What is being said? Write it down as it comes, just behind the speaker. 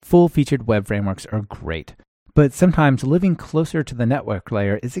Full-featured web frameworks are great, but sometimes living closer to the network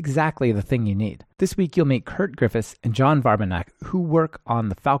layer is exactly the thing you need. This week, you'll meet Kurt Griffiths and John Varbanak, who work on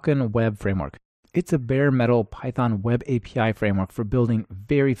the Falcon Web Framework. It's a bare metal Python web API framework for building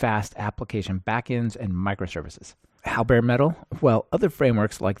very fast application backends and microservices. How bare metal? Well, other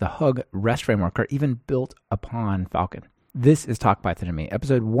frameworks like the Hug REST framework are even built upon Falcon. This is Talk Python to Me,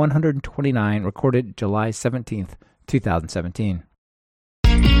 episode 129, recorded July 17th, 2017.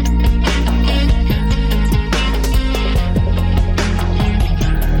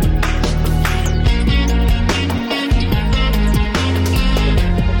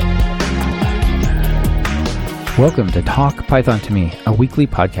 Welcome to Talk Python to Me, a weekly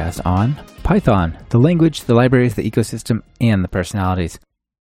podcast on Python, the language, the libraries, the ecosystem, and the personalities.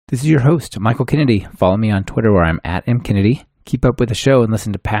 This is your host, Michael Kennedy. Follow me on Twitter where I'm at mkennedy. Keep up with the show and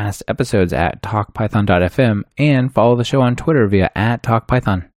listen to past episodes at talkpython.fm and follow the show on Twitter via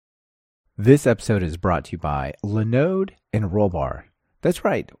 @talkpython. This episode is brought to you by Linode and Rollbar. That's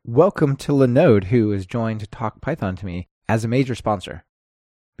right. Welcome to Linode, who has joined to Talk Python to Me as a major sponsor.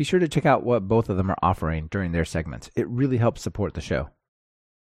 Be sure to check out what both of them are offering during their segments. It really helps support the show.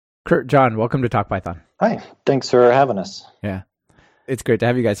 Kurt, John, welcome to Talk Python. Hi, thanks for having us. Yeah, it's great to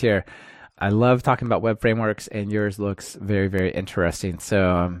have you guys here. I love talking about web frameworks, and yours looks very, very interesting.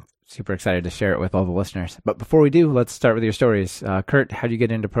 So I'm super excited to share it with all the listeners. But before we do, let's start with your stories. Kurt, how did you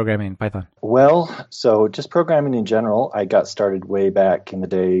get into programming in Python? Well, so just programming in general, I got started way back in the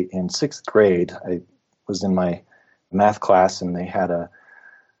day in 6th grade. I was in my math class, and they had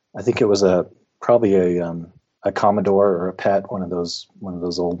I think it was probably a Commodore or a PET, one of those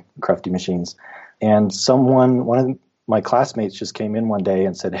old crufty machines. And one of my classmates just came in one day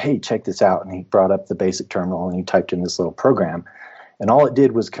and said, "Hey, check this out." And he brought up the basic terminal and he typed in this little program. And all it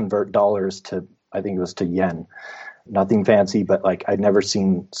did was convert dollars to, I think it was to yen. Nothing fancy, but like I'd never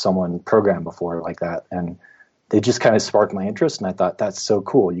seen someone program before like that. And they just kind of sparked my interest. And I thought, that's so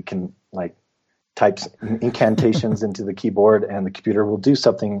cool. You can like type incantations into the keyboard and the computer will do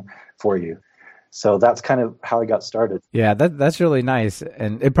something for you. So that's kind of how I got started. Yeah, that's really nice.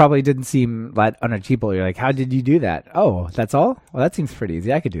 And it probably didn't seem that unachievable. You're like, how did you do that? Oh, that's all? Well, that seems pretty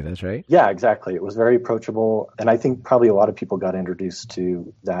easy. I could do this, right? Yeah, exactly. It was very approachable. And I think probably a lot of people got introduced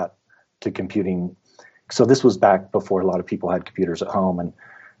to computing. So this was back before a lot of people had computers at home, and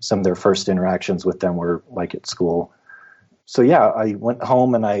some of their first interactions with them were like at school. So yeah, I went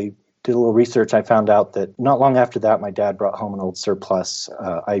home and I did a little research. I found out that not long after that, my dad brought home an old Surplus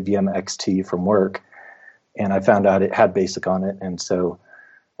IBM XT from work, and I found out it had BASIC on it. And so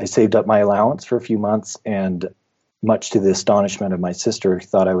I saved up my allowance for a few months, and much to the astonishment of my sister,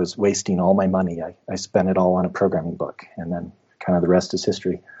 thought I was wasting all my money. I spent it all on a programming book, and then kind of the rest is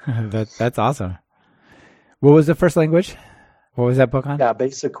history. That's awesome. What was the first language? What was that book on? Yeah,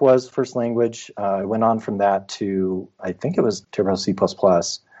 BASIC was first language. I went on from that to, I think it was Turbo C++.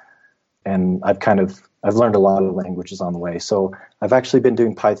 And I've learned a lot of languages on the way. So I've actually been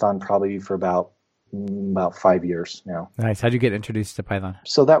doing Python probably for about 5 years now. Nice. How'd you get introduced to Python?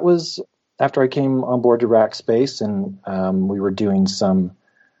 So that was after I came on board to Rackspace, and we were doing some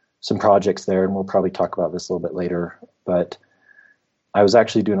projects there, and we'll probably talk about this a little bit later. But I was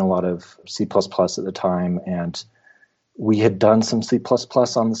actually doing a lot of C++ at the time, and we had done some C++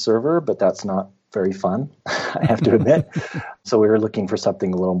 on the server, but that's not very fun, I have to admit. So we were looking for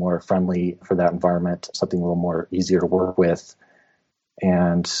something a little more friendly for that environment, something a little more easier to work with,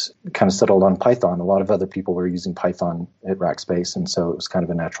 and kind of settled on Python. A lot of other people were using Python at Rackspace, and so it was kind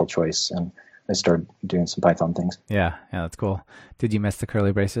of a natural choice, and I started doing some Python things. Yeah, that's cool. Did you miss the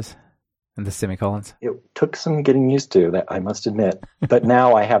curly braces and the semicolons? It took some getting used to, that I must admit. But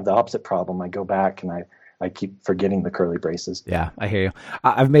now I have the opposite problem. I go back and I keep forgetting the curly braces. Yeah, I hear you.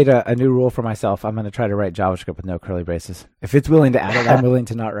 I've made a new rule for myself. I'm going to try to write JavaScript with no curly braces. If it's willing to add it, I'm willing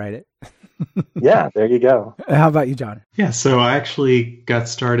to not write it. Yeah, there you go. How about you, John? Yeah, so I actually got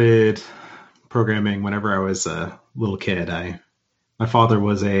started programming whenever I was a little kid. My father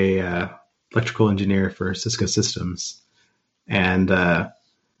was a electrical engineer for Cisco Systems. And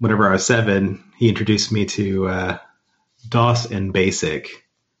whenever I was 7, he introduced me to DOS and BASIC.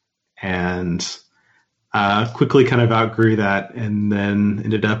 And quickly kind of outgrew that, and then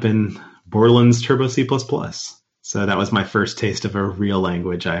ended up in Borland's Turbo C++. So that was my first taste of a real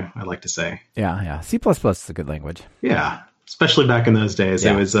language, I like to say. Yeah. C++ is a good language. Yeah, especially back in those days.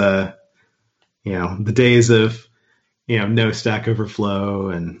 Yeah. It was, the days of, no Stack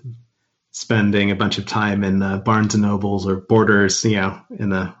Overflow and spending a bunch of time in Barnes & Nobles or Borders, in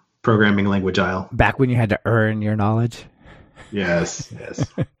the programming language aisle. Back when you had to earn your knowledge? Yes.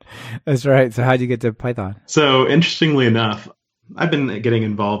 That's right. So how'd you get to Python? So interestingly enough, I've been getting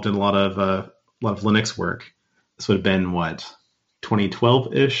involved in a lot of Linux work. This would have been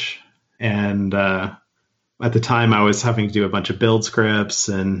 2012-ish, and at the time I was having to do a bunch of build scripts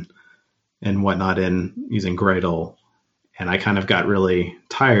and whatnot in using Gradle, and I kind of got really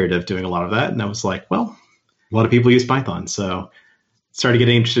tired of doing a lot of that, and I was like, well, a lot of people use Python, so started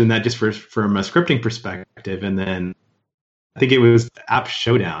getting interested in that just from a scripting perspective, and then I think it was App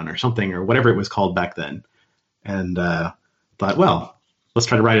Showdown or something or whatever it was called back then, and thought, well, let's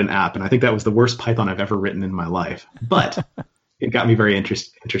try to write an app, and I think that was the worst Python I've ever written in my life, but it got me very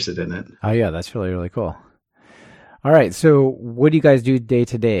interested in it. Oh yeah, that's really, really cool. All right, so what do you guys do day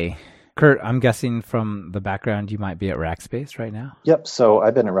to day? Kurt, I'm guessing from the background you might be at Rackspace right now? Yep, so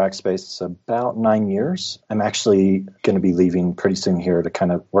I've been at Rackspace about 9 years. I'm actually going to be leaving pretty soon here to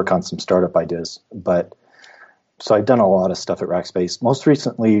kind of work on some startup ideas. So I've done a lot of stuff at Rackspace. Most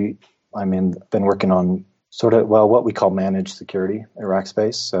recently, been working on what we call managed security at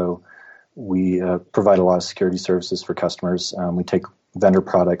Rackspace. So we provide a lot of security services for customers. We take vendor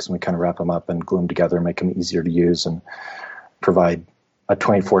products and we kind of wrap them up and glue them together, make them easier to use, and provide a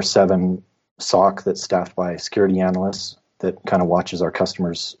 24/7 SOC that's staffed by security analysts that kind of watches our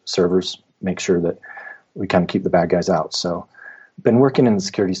customers' servers, make sure that we kind of keep the bad guys out. So been working in the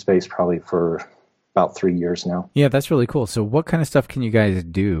security space probably for about 3 years now. Yeah, that's really cool. So what kind of stuff can you guys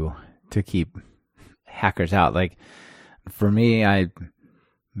do to keep hackers out? Like for me, I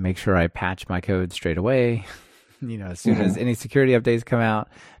make sure I patch my code straight away. As soon as any security updates come out,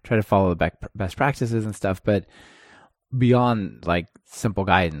 try to follow the best practices and stuff. But beyond like simple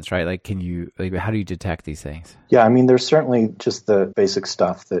guidance, right? Like, how do you detect these things? Yeah, there's certainly just the basic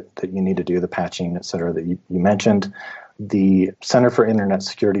stuff that you need to do, the patching, et cetera, that you mentioned. The Center for Internet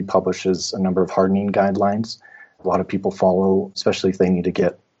Security publishes a number of hardening guidelines. A lot of people follow, especially if they need to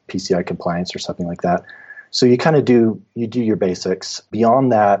get PCI compliance or something like that. So you kind of do your basics.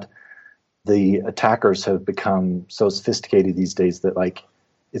 Beyond that, the attackers have become so sophisticated these days that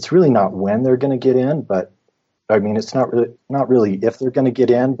it's really not when they're going to get in, but it's not really if they're going to get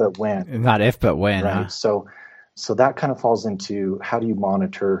in, but when. Not if, but when. Right. Huh? So that kind of falls into how do you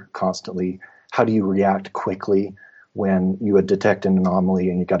monitor constantly? How do you react quickly when you would detect an anomaly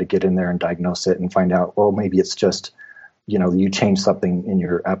and you got to get in there and diagnose it and find out, well, maybe it's just, you changed something in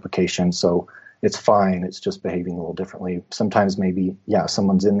your application, so it's fine. It's just behaving a little differently. Sometimes maybe,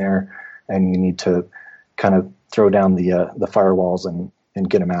 someone's in there and you need to kind of throw down the firewalls and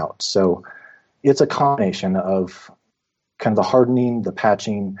get them out. So it's a combination of kind of the hardening, the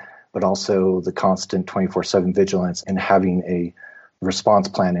patching, but also the constant 24/7 vigilance and having a response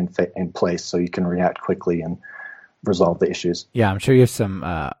plan in place so you can react quickly and resolve the issues. Yeah, I'm sure you have some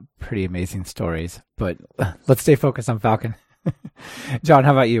pretty amazing stories, but let's stay focused on Falcon. John,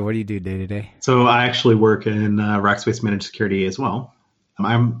 how about you? What do you do day to day? So I actually work in Rackspace Managed Security as well.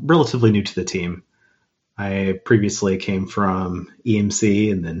 I'm relatively new to the team. I previously came from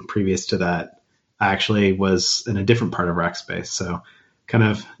EMC, and then previous to that, I actually was in a different part of Rackspace. So kind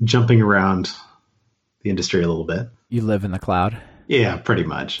of jumping around the industry a little bit. You live in the cloud? Yeah, pretty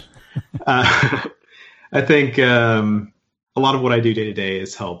much. I think a lot of what I do day to day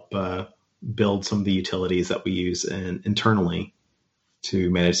is help build some of the utilities that we use internally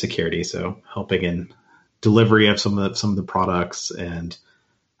to manage security. So helping in delivery of some of the products and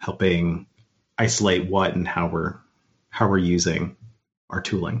helping isolate what and how we're using our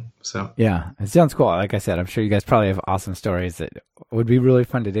tooling. So yeah, it sounds cool. Like I said, I'm sure you guys probably have awesome stories that would be really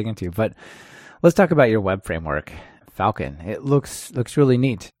fun to dig into. But let's talk about your web framework, Falcon. It looks really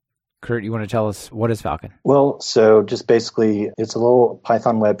neat. Kurt, you want to tell us what is Falcon? Well, so just basically, it's a little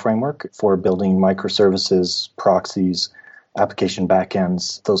Python web framework for building microservices, proxies, application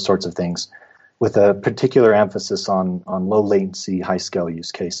backends, those sorts of things, with a particular emphasis on low latency, high scale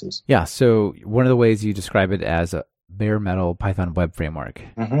use cases. Yeah, so one of the ways you describe it as a bare metal Python web framework.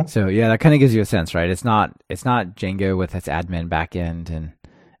 Mm-hmm. So yeah, that kind of gives you a sense, right? It's not Django with its admin backend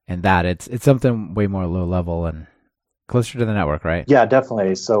and that. It's something way more low level and closer to the network, right? Yeah,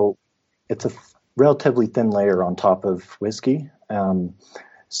 definitely. So it's a relatively thin layer on top of WSGI.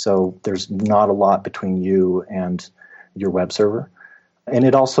 So there's not a lot between you and your web server. And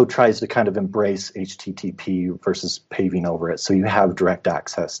it also tries to kind of embrace HTTP versus paving over it. So you have direct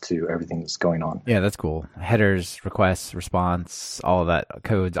access to everything that's going on. Yeah, that's cool. Headers, requests, response, all of that,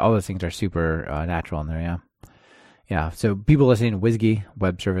 codes, all those things are super natural in there, yeah. Yeah, so people listening to WSGI,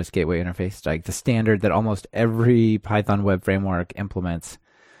 Web Service Gateway Interface, like the standard that almost every Python web framework implements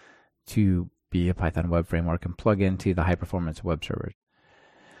to be a Python web framework and plug into the high-performance web servers.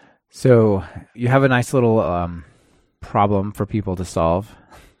 So you have a nice little problem for people to solve,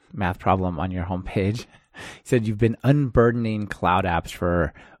 math problem on your homepage. said you've been unburdening cloud apps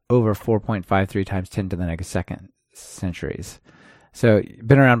for over 4.53 times 10 to the negative second centuries. So you've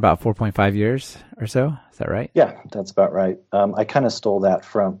been around about 4.5 years or so. Is that right? Yeah, that's about right. I kind of stole that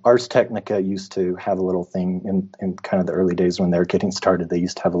from Ars Technica. Used to have a little thing in kind of the early days when they were getting started. They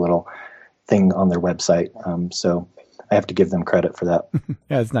used to have a little thing on their website. So I have to give them credit for that.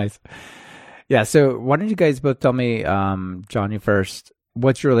 Yeah, it's nice. Yeah. So why don't you guys both tell me, John, you first,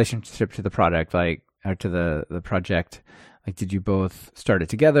 what's your relationship to the product, like, or to the project? Like, did you both start it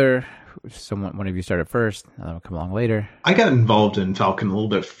together? One of you started first, another one come along later. I got involved in Falcon a little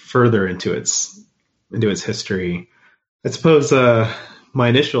bit further into its history. I suppose my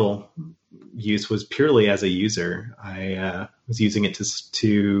initial use was purely as a user. I was using it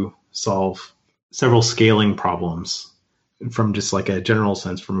to solve several scaling problems from just like a general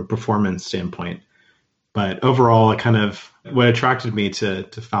sense, from a performance standpoint. But overall, what attracted me to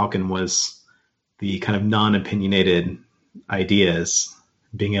Falcon was the kind of non-opinionated ideas,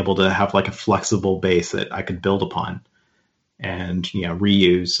 being able to have like a flexible base that I could build upon and,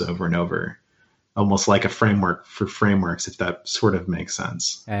 reuse over and over, almost like a framework for frameworks, if that sort of makes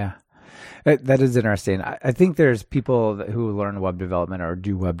sense. Yeah, that is interesting. I think there's people who learn web development or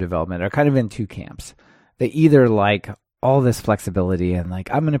do web development are kind of in two camps. They either like all this flexibility and like,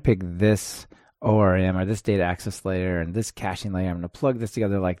 I'm going to pick this ORM or this data access layer and this caching layer, I'm going to plug this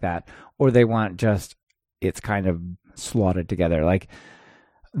together like that. Or they want just, it's kind of slotted together, like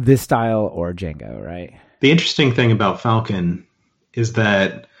this style or Django, right? The interesting thing about Falcon is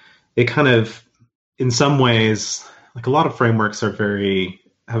that it kind of, in some ways, like a lot of frameworks have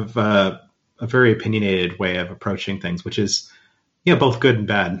a very opinionated way of approaching things, which is, both good and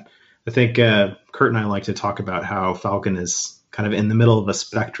bad. I think Kurt and I like to talk about how Falcon is kind of in the middle of a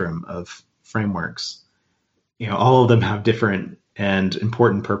spectrum of frameworks. All of them have different and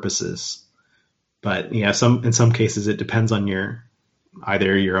important purposes, but in some cases it depends on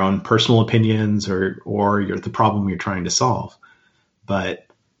either your own personal opinions or the problem you're trying to solve. But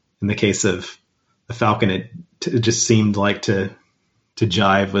in the case of the Falcon, it just seemed like to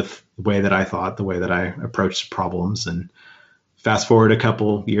jive with the way that I approached problems. And fast forward a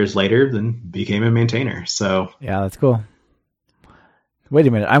couple years later, then became a maintainer. So yeah, that's cool. Wait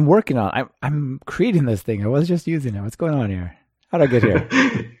a minute, I'm creating this thing. I was just using it. What's going on here? How'd I get here?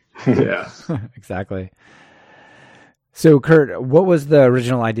 Yeah, exactly. So Kurt, what was the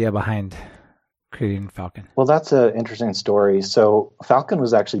original idea behind creating Falcon? Well, that's an interesting story. So Falcon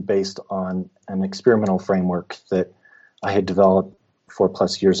was actually based on an experimental framework that I had developed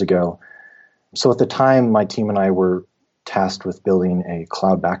 4+ years ago. So at the time, my team and I were tasked with building a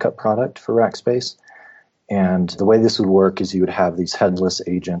cloud backup product for Rackspace. And the way this would work is you would have these headless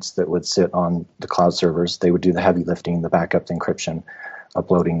agents that would sit on the cloud servers. They would do the heavy lifting, the backup, the encryption,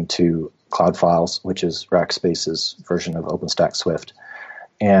 uploading to cloud files, which is Rackspace's version of OpenStack Swift.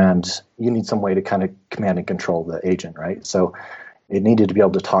 And you need some way to kind of command and control the agent, right? So it needed to be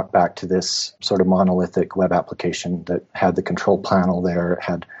able to talk back to this sort of monolithic web application that had the control panel there,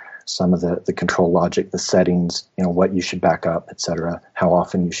 had some of the control logic, the settings, what you should back up, et cetera, how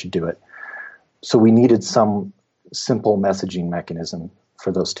often you should do it. So we needed some simple messaging mechanism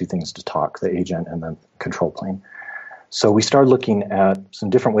for those two things to talk, the agent and the control plane. So we started looking at some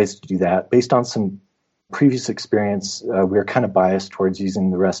different ways to do that. Based on some previous experience, we were kind of biased towards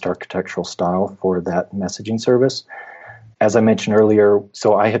using the REST architectural style for that messaging service. As I mentioned earlier,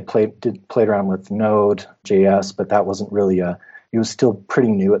 so I had played around with Node.js, but that wasn't really it was still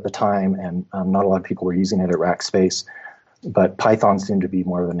pretty new at the time, and not a lot of people were using it at Rackspace, but Python seemed to be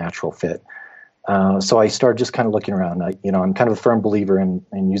more of a natural fit. So I started just kind of looking around. I'm kind of a firm believer in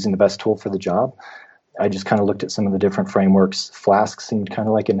using the best tool for the job. I just kind of looked at some of the different frameworks. Flask seemed kind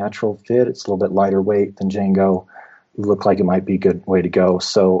of like a natural fit. It's a little bit lighter weight than Django. It looked like it might be a good way to go.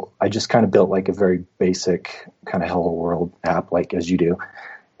 So I just kind of built like a very basic kind of hello world app, like as you do,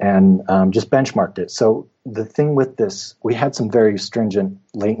 and just benchmarked it. So the thing with this, we had some very stringent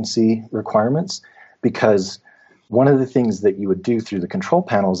latency requirements, because one of the things that you would do through the control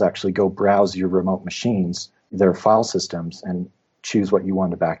panel is actually go browse your remote machines, their file systems, and choose what you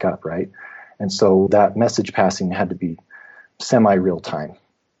want to back up, right? And so that message passing had to be semi-real time.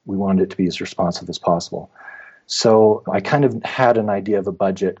 We wanted it to be as responsive as possible. So I kind of had an idea of a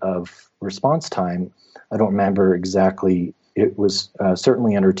budget of response time. I don't remember exactly. It was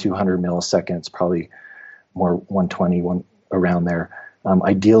certainly under 200 milliseconds, probably more 120, around there.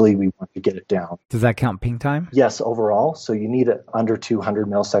 Ideally, we want to get it down. Does that count ping time? Yes, overall. So you need it under 200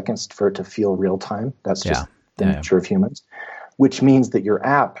 milliseconds for it to feel real time. That's just the nature of humans. Which means that your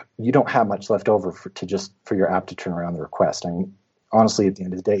app, you don't have much left over for your app to turn around the request. I mean, honestly, at the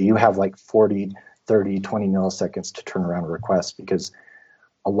end of the day, you have like 30 30, 20 milliseconds to turn around a request because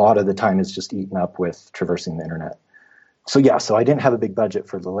a lot of the time is just eaten up with traversing the internet. So I didn't have a big budget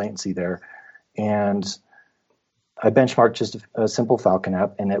for the latency there. And I benchmarked just a simple Falcon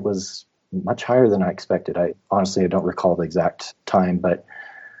app, and it was much higher than I expected. I don't recall the exact time, but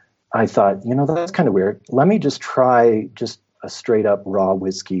I thought, that's kind of weird. Let me just try just a straight up raw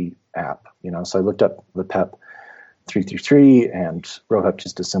whiskey app. So I looked up the PEP 333 and wrote up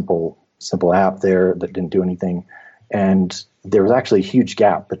just a simple app there that didn't do anything. And there was actually a huge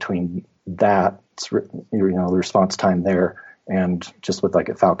gap between that, the response time there, and just with like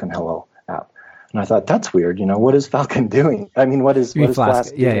a Falcon Hello app. And I thought, that's weird. What is Falcon doing? I mean, what is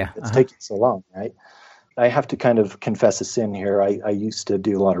Flask doing? Yeah. It's taking so long, right? I have to kind of confess a sin here. I used to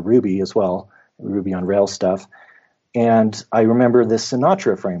do a lot of Ruby as well, Ruby on Rails stuff. And I remember this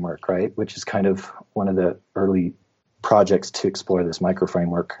Sinatra framework, right, which is kind of one of the early projects to explore this micro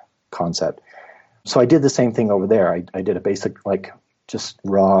framework concept. So I did the same thing over there. I did a basic, just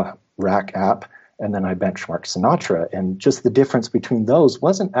raw rack app, and then I benchmarked Sinatra. And just the difference between those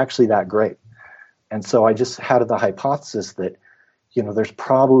wasn't actually that great. And so I just had the hypothesis that, there's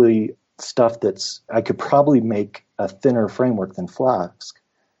probably stuff I could probably make a thinner framework than Flask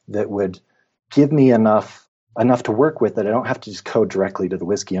that would give me enough to work with that I don't have to just code directly to the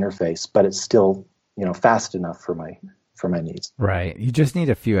Whiskey interface, but it's still, fast enough for my needs. Right. You just need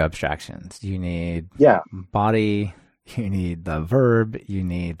a few abstractions. You need body, you need the verb, you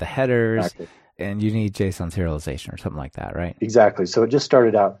need the headers, exactly. And you need JSON serialization or something like that, right? Exactly. So it just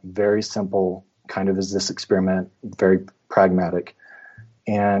started out very simple, kind of as this experiment, very pragmatic.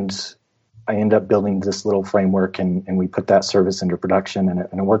 And I ended up building this little framework, and we put that service into production, and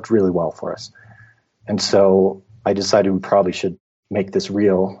it worked really well for us. And so I decided we probably should make this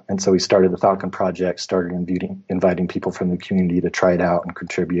real. And so we started the Falcon project, started inviting people from the community to try it out and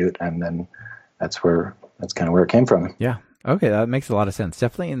contribute. And then that's kind of where it came from. Yeah. Okay. That makes a lot of sense.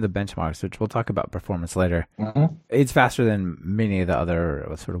 Definitely in the benchmarks, which we'll talk about performance later. Mm-hmm. It's faster than many of the other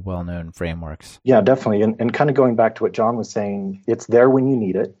sort of well-known frameworks. Yeah, definitely. And kind of going back to what John was saying, it's there when you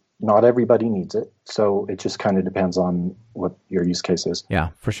need it. Not everybody needs it. So it just kind of depends on what your use case is. Yeah,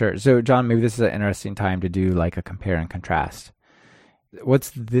 for sure. So John, maybe this is an interesting time to do like a compare and contrast.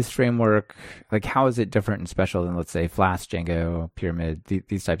 What's this framework, how is it different and special than, let's say, Flask, Django, Pyramid,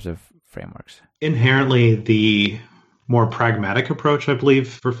 these types of frameworks? Inherently, the more pragmatic approach, I believe,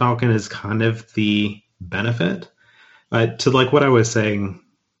 for Falcon is kind of the benefit. To what I was saying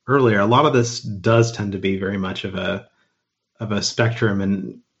earlier, a lot of this does tend to be very much of a spectrum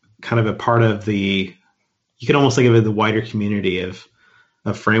and kind of a part of you can almost think of it the wider community of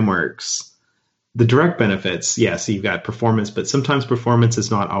frameworks. The direct benefits, yes, you've got performance, but sometimes performance is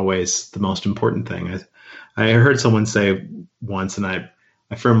not always the most important thing. I heard someone say once, and I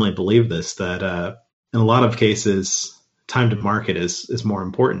firmly believe this, that in a lot of cases, time to market is more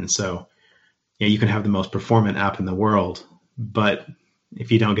important. So you can have the most performant app in the world, but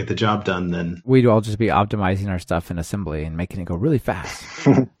if you don't get the job done, then we'd all just be optimizing our stuff in assembly and making it go really fast.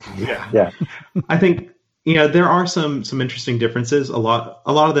 Yeah. I think there are some interesting differences. A lot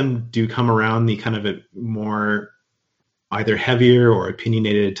of them do come around the kind of a more either heavier or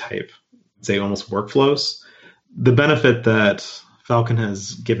opinionated type, say almost workflows. The benefit that Falcon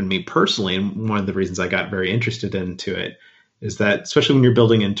has given me personally, and one of the reasons I got very interested into it, is that especially when you're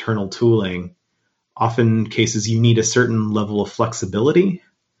building internal tooling, often cases you need a certain level of flexibility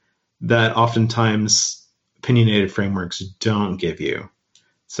that oftentimes opinionated frameworks don't give you.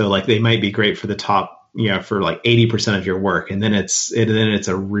 So they might be great for the top, for 80% of your work, and then it's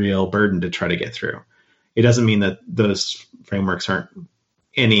a real burden to try to get through. It doesn't mean that those frameworks aren't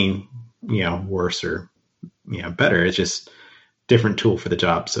any worse or better. It's just different tool for the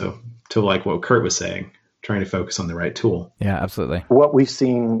job. So to what Kurt was saying, trying to focus on the right tool. Yeah, absolutely. What we've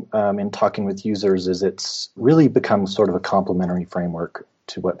seen in talking with users is it's really become sort of a complementary framework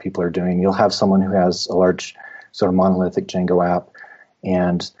to what people are doing. You'll have someone who has a large sort of monolithic Django app,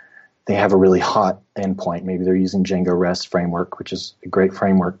 and they have a really hot endpoint. Maybe they're using Django REST framework, which is a great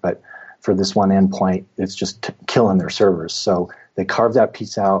framework, but for this one endpoint, it's just killing their servers. So they carve that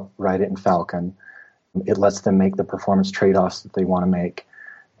piece out, write it in Falcon. It lets them make the performance trade-offs that they want to make.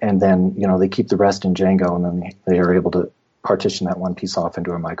 And then, they keep the rest in Django, and then they are able to partition that one piece off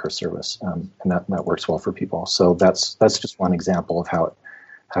into a microservice. And that works well for people. So that's just one example of how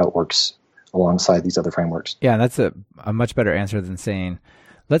it works alongside these other frameworks. Yeah, that's a much better answer than saying,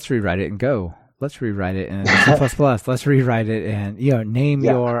 let's rewrite it in Go. Let's rewrite it in C++. Let's rewrite it and name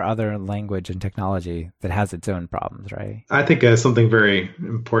your other language and technology that has its own problems, right? I think something very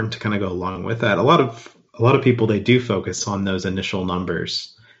important to kind of go along with that. A lot of people, they do focus on those initial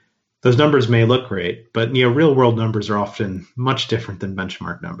numbers. those numbers may look great, but real world numbers are often much different than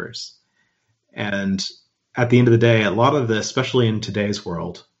benchmark numbers. And at the end of the day, a lot of this, especially in today's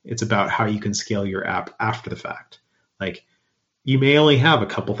world, it's about how you can scale your app after the fact. Like, you may only have a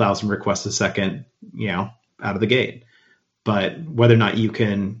couple thousand requests a second, out of the gate, but whether or not you've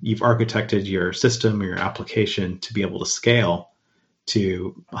architected your system or your application to be able to scale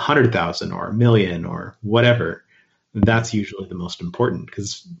to 100,000 or a million or whatever, that's usually the most important,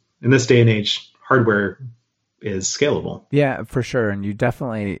 because in this day and age, hardware is scalable. Yeah, for sure. And you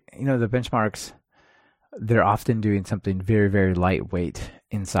definitely, the benchmarks, they're often doing something very, very lightweight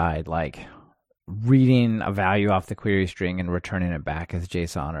inside, like reading a value off the query string and returning it back as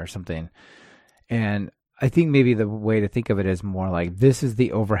JSON or something. And I think maybe the way to think of it is more like, this is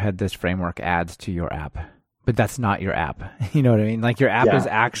the overhead this framework adds to your app. But that's not your app. You know what I mean? Like, your app is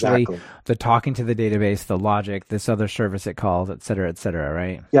actually the talking to the database, the logic, this other service it calls, et cetera,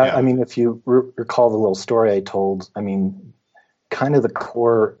 right? Yeah. I mean, if you recall the little story I told, kind of the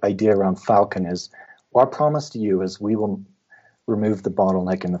core idea around Falcon is, our promise to you is we will remove the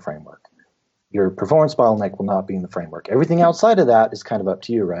bottleneck in the framework. Your performance bottleneck will not be in the framework. Everything outside of that is kind of up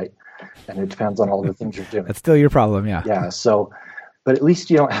to you, right? And it depends on all the things you're doing. That's still your problem, yeah. Yeah, so... But at least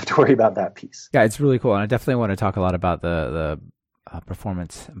you don't have to worry about that piece. Yeah, it's really cool. And I definitely want to talk a lot about the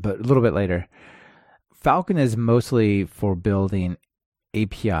performance, but a little bit later. Falcon is mostly for building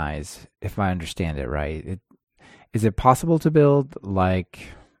APIs, if I understand it right. Is it possible to build like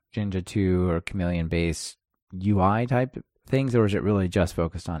Jinja 2 or Chameleon-based UI type things, or is it really just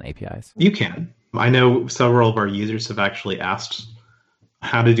focused on APIs? You can. I know several of our users have actually asked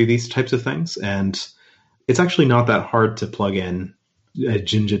how to do these types of things, and it's actually not that hard to plug in a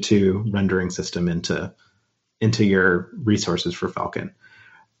Jinja 2 rendering system into your resources for Falcon.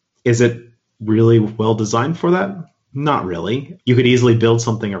 Is it really well designed for that? Not really. You could easily build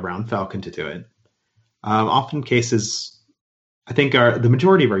something around Falcon to do it. Often cases, I think the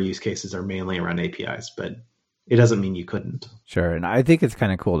majority of our use cases are mainly around APIs, but it doesn't mean you couldn't. Sure. And I think it's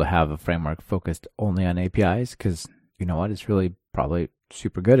kind of cool to have a framework focused only on APIs, because you know what? It's really probably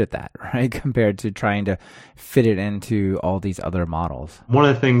super good at that, right? Compared to trying to fit it into all these other models. One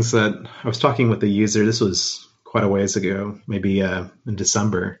of the things that I was talking with the user, this was quite a ways ago, maybe in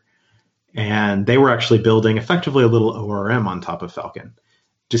December, and they were actually building effectively a little ORM on top of Falcon,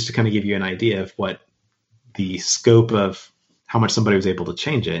 just to kind of give you an idea of what the scope of how much somebody was able to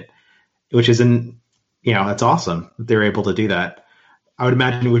change it, which is that's awesome that they're able to do that. I would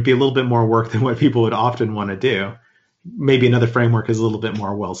imagine it would be a little bit more work than what people would often want to do. Maybe another framework is a little bit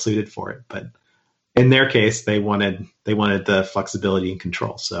more well suited for it, but in their case, they wanted the flexibility and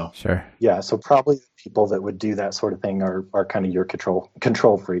control. So sure, yeah. So probably the people that would do that sort of thing are kind of your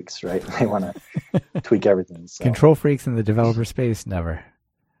control freaks, right? They want to tweak everything. So. Control freaks in the developer space, never.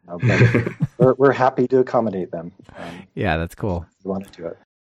 We're happy to accommodate them. Yeah, that's cool. You want to do it.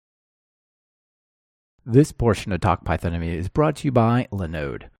 This portion of Talk Python to Me is brought to you by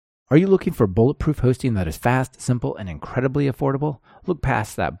Linode. Are you looking for bulletproof hosting that is fast, simple, and incredibly affordable? Look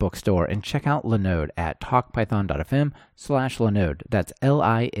past that bookstore and check out Linode at talkpython.fm/Linode. That's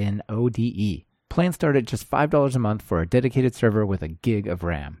Linode. Plans start at just $5 a month for a dedicated server with a gig of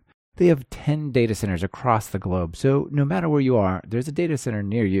RAM. They have 10 data centers across the globe, so no matter where you are, there's a data center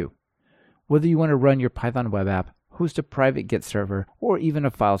near you. Whether you want to run your Python web app, host a private Git server, or even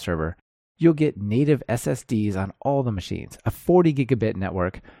a file server, you'll get native SSDs on all the machines, a 40 gigabit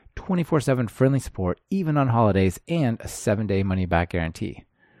network, 24/7 friendly support, even on holidays, and a 7-day money-back guarantee.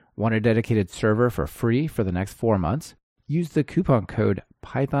 Want a dedicated server for free for the next 4 months? Use the coupon code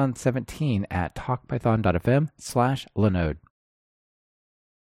Python17 at talkpython.fm/Linode.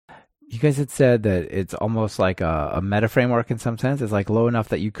 You guys had said that it's almost like a meta framework in some sense. It's like low enough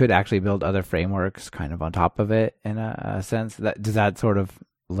that you could actually build other frameworks kind of on top of it in a sense. Does that sort of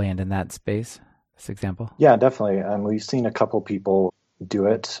land in that space, this example? Yeah, definitely. We've seen a couple people do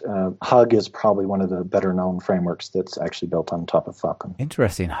it. Hug is probably one of the better known frameworks that's actually built on top of Falcon.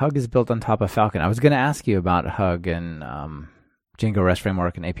 Interesting. Hug is built on top of Falcon. I was going to ask you about Hug and Django REST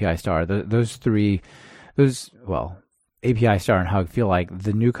Framework and API Star. Those three, API Star and Hug feel like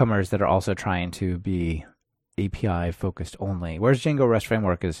the newcomers that are also trying to be API focused only, whereas Django REST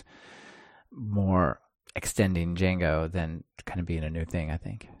Framework is more extending Django than kind of being a new thing, I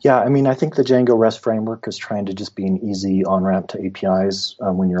think. Yeah, I think the Django REST framework is trying to just be an easy on-ramp to APIs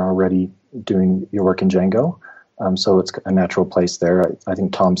when you're already doing your work in Django. So it's a natural place there. I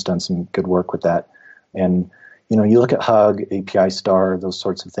think Tom's done some good work with that. And, you look at Hug, API Star, those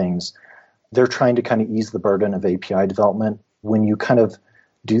sorts of things. They're trying to kind of ease the burden of API development. When you kind of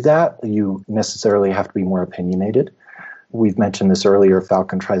do that, you necessarily have to be more opinionated. we've mentioned this earlier,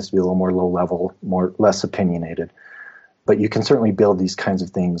 Falcon tries to be a little more low level, less opinionated. But you can certainly build these kinds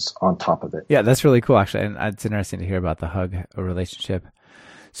of things on top of it. Yeah, that's really cool, actually. And it's interesting to hear about the Hug relationship.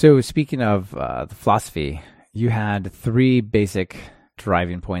 So speaking of the philosophy, you had 3 basic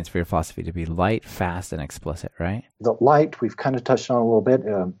driving points for your philosophy to be light, fast, and explicit, right? The light, we've kind of touched on a little bit,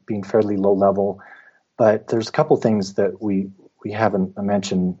 being fairly low level. But there's a couple things that we haven't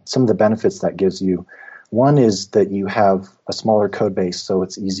mentioned, some of the benefits that gives you. One is that you have a smaller code base, so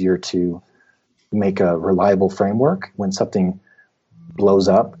it's easier to make a reliable framework. When something blows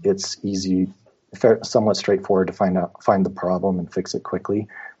up, it's somewhat straightforward to find the problem and fix it quickly,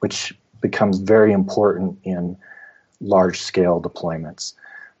 which becomes very important in large-scale deployments.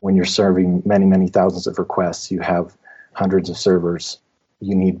 When you're serving many, many thousands of requests, you have hundreds of servers,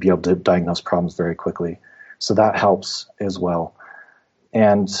 you need to be able to diagnose problems very quickly. So that helps as well.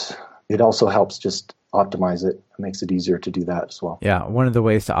 And it also helps just optimize it. It makes it easier to do that as well. Yeah, one of the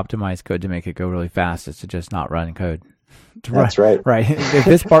ways to optimize code to make it go really fast is to just not run code. That's right. Right. If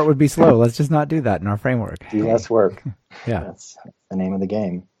this part would be slow, let's just not do that in our framework. Do less work. Yeah. That's the name of the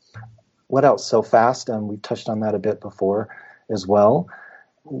game. What else? So fast, we touched on that a bit before as well.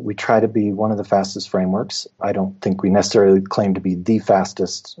 We try to be one of the fastest frameworks. I don't think we necessarily claim to be the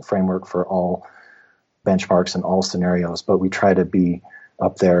fastest framework for all benchmarks and all scenarios, but we try to be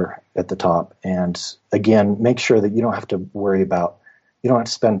up there at the top. And again, make sure that you don't have to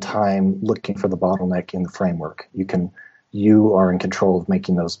spend time looking for the bottleneck in the framework. You are in control of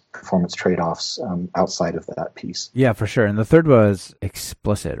making those performance trade-offs outside of that piece. Yeah, for sure. And the third was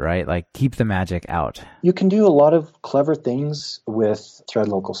explicit, right? Like keep the magic out. You can do a lot of clever things with thread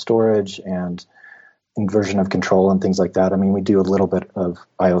local storage and inversion of control and things like that. I mean, we do a little bit of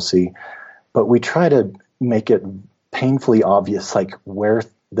IOC, but we try to make it painfully obvious, like where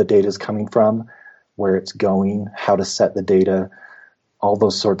the data is coming from, where it's going, how to set the data, all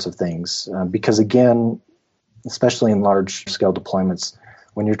those sorts of things. Because again, especially in large-scale deployments,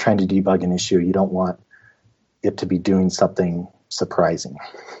 when you're trying to debug an issue, you don't want it to be doing something surprising.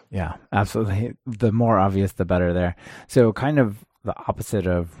 Yeah, absolutely. The more obvious, the better there. So kind of the opposite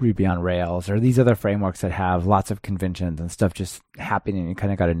of Ruby on Rails or these other frameworks that have lots of conventions and stuff just happening. You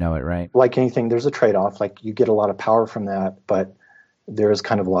kind of got to know it, right? Like anything, there's a trade-off. Like you get a lot of power from that, but there is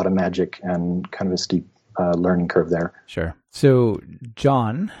kind of a lot of magic and kind of a steep learning curve there. Sure. So,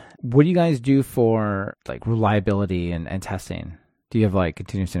 John, what do you guys do for like reliability and testing? Do you have like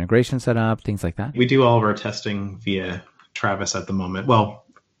continuous integration set up, things like that? We do all of our testing via Travis at the moment. Well,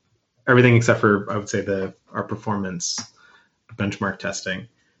 everything except for, I would say, our performance benchmark testing.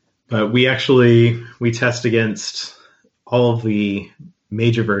 But we test against all of the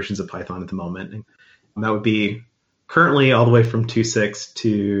major versions of Python at the moment. And that would be currently all the way from 2.6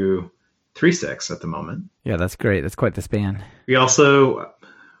 to 3.6 at the moment. Yeah, that's great. That's quite the span.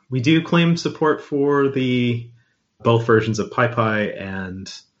 We do claim support for both versions of PyPy,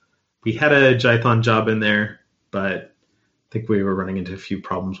 and we had a Jython job in there, but I think we were running into a few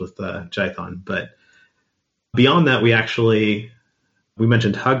problems with Jython. But beyond that, we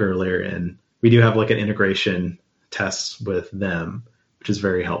mentioned Hug earlier, and we do have like an integration test with them, which is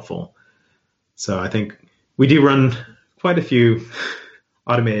very helpful. So I think we do run quite a few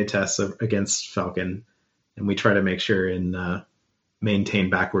automated tests against Falcon, and we try to make sure and maintain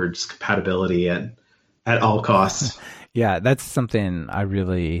backwards compatibility at all costs. Yeah, that's something I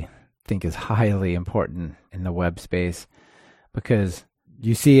really think is highly important in the web space, because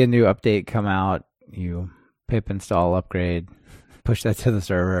you see a new update come out, you pip install upgrade, push that to the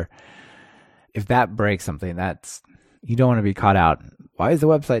server. If that breaks something, you don't want to be caught out. Why is the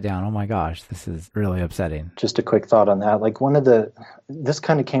website down? Oh my gosh, this is really upsetting. Just a quick thought on that. Like this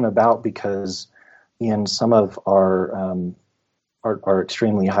kind of came about because in some of our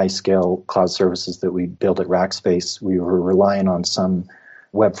extremely high scale cloud services that we build at Rackspace, we were relying on some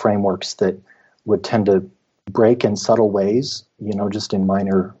web frameworks that would tend to break in subtle ways, just in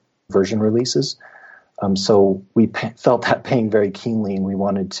minor version releases. So we felt that pain very keenly, and we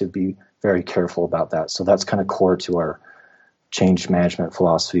wanted to be very careful about that. So that's kind of core to our change management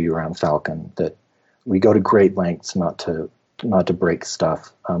philosophy around Falcon, that we go to great lengths not to break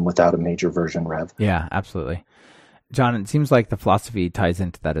stuff without a major version rev. Yeah, absolutely. John, it seems like the philosophy ties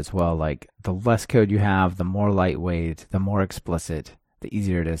into that as well. Like the less code you have, the more lightweight, the more explicit, the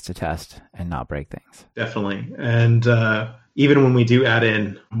easier it is to test and not break things. Definitely. And even when we do add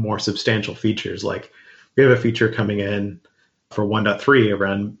in more substantial features, like we have a feature coming in for 1.3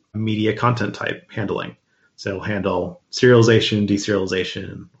 around media content type handling. So it'll handle serialization,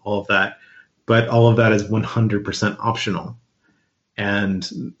 deserialization, all of that. But all of that is 100% optional.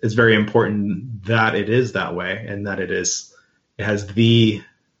 And it's very important that it is that way, and that it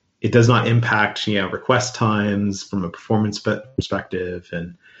does not impact, request times from a performance perspective.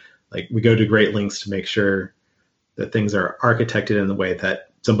 And like, we go to great lengths to make sure that things are architected in the way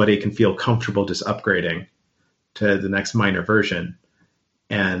that somebody can feel comfortable just upgrading to the next minor version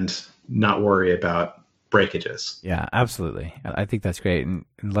and not worry about breakages. Yeah, absolutely. I think that's great. And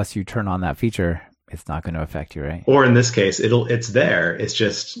unless you turn on that feature, it's not going to affect you, right? Or in this case, it's there. It's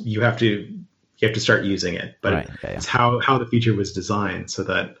just you have to start using it. But right. It's how the feature was designed so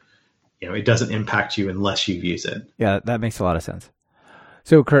that it doesn't impact you unless you use it. Yeah, that makes a lot of sense.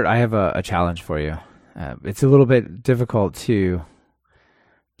 So, Kurt, I have a challenge for you. It's a little bit difficult to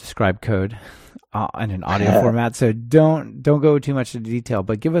describe code in an audio format, so don't go too much into detail,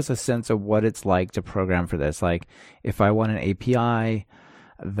 but give us a sense of what it's like to program for this. Like, if I want an API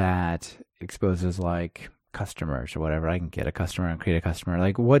that exposes like customers or whatever, I can get a customer and create a customer.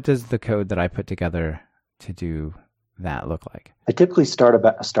 Like, what does the code that I put together to do that look like? I typically start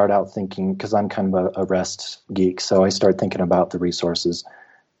out thinking, because I'm kind of a REST geek, so I start thinking about the resources.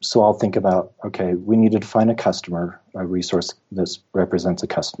 So I'll think about, okay, we need to define a customer, a resource that represents a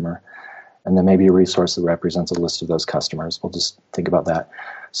customer, and then maybe a resource that represents a list of those customers. We'll just think about that.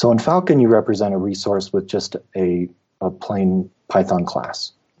 So in Falcon, you represent a resource with just a plain Python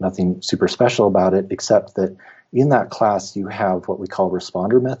class. Nothing super special about it, except that in that class, you have what we call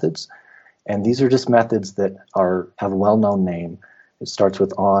responder methods. And these are just methods that have a well-known name. It starts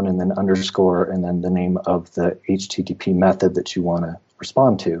with on and then underscore and then the name of the HTTP method that you want to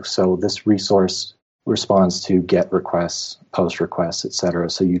respond to. So this resource responds to GET requests, POST requests, etc.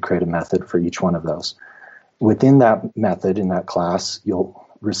 So you create a method for each one of those. Within that method, in that class, you'll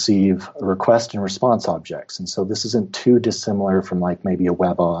receive a request and response objects. And so this isn't too dissimilar from like maybe a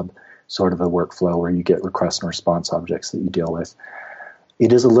WebOb sort of a workflow where you get request and response objects that you deal with.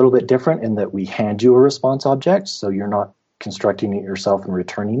 It is a little bit different in that we hand you a response object, so you're not constructing it yourself and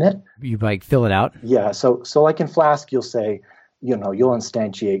returning it. You like fill it out? Yeah, so like in Flask, you'll say, you'll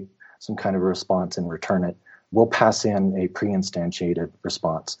instantiate some kind of a response and return it. We'll pass in a pre-instantiated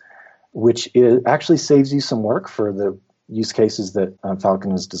response, which actually saves you some work for the use cases that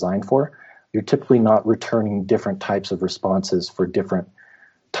Falcon is designed for. You're typically not returning different types of responses for different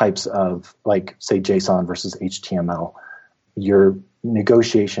types of, like, say, JSON versus HTML. Your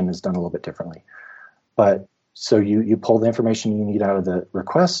negotiation is done a little bit differently. But so you pull the information you need out of the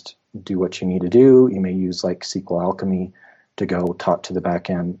request, do what you need to do. You may use like SQL Alchemy to go talk to the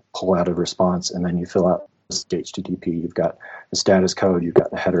backend, pull out a response, and then you fill out the HTTP. You've got the status code, you've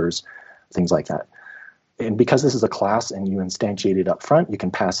got the headers, things like that. And because this is a class and you instantiate it up front, you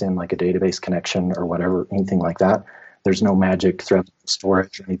can pass in like a database connection or whatever, anything like that. There's no magic thread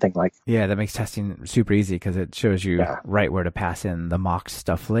storage or anything like that. Yeah, that makes testing super easy because it shows you right where to pass in the mock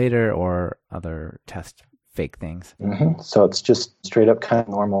stuff later or other test fake things. Mm-hmm. So it's just straight up kind of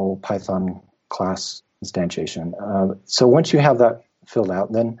normal Python class instantiation. So once you have that filled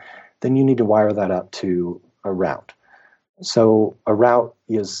out, then you need to wire that up to a route. So a route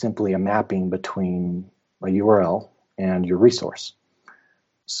is simply a mapping between a URL and your resource.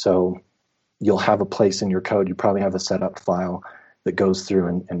 So you'll have a place in your code, you probably have a setup file that goes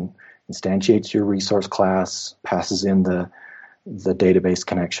through and instantiates your resource class, passes in the database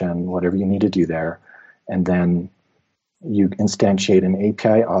connection, whatever you need to do there, and then you instantiate an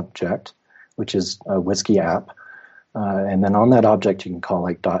API object, which is a Whiskey app, and then on that object you can call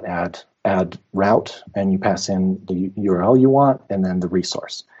like add route, and you pass in the URL you want and then the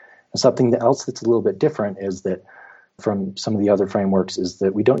resource. And something else that's a little bit different is that from some of the other frameworks is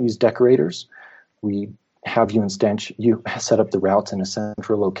that we don't use decorators. We have you set up the routes in a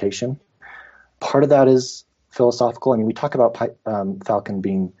central location. Part of that is philosophical. I mean, we talk about Falcon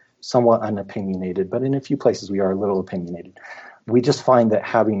being somewhat unopinionated, but in a few places we are a little opinionated. We just find that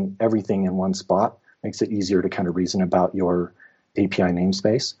having everything in one spot makes it easier to kind of reason about your API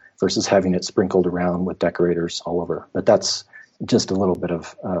namespace versus having it sprinkled around with decorators all over. But that's just a little bit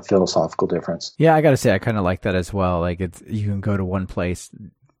of philosophical difference. Yeah, I got to say, I kind of like that as well. Like, you can go to one place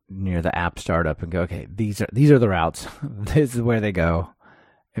near the app startup and go, okay, these are the routes. This is where they go.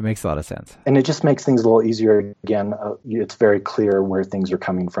 It makes a lot of sense. And it just makes things a little easier. Again, it's very clear where things are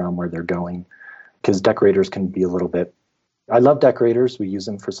coming from, where they're going, because decorators can be a little bit. I love decorators. We use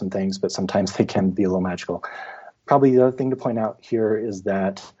them for some things, but sometimes they can be a little magical. Probably the other thing to point out here is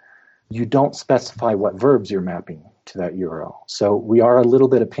that you don't specify what verbs you're mapping to that URL. So we are a little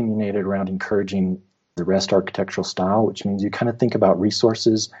bit opinionated around encouraging the REST architectural style, which means you kind of think about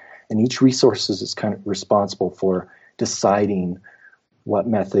resources, and each resource is kind of responsible for deciding what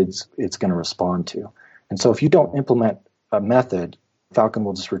methods it's going to respond to. And so if you don't implement a method Falcon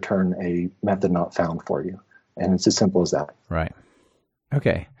will just return a method not found for you. And it's as simple as that. Right.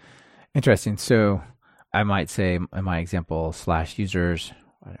 Okay. Interesting. So I might say in my example, /users,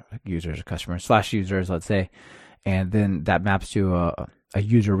 users or customers, /users, let's say, and then that maps to a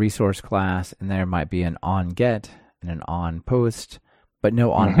user resource class, and there might be an on-get and an on-post, but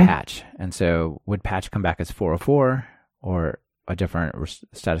no on-patch. And so would patch come back as 404 or a different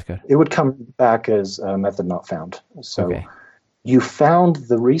status code? It would come back as a method not found. So you found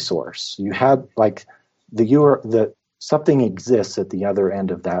the resource. You had like something exists at the other end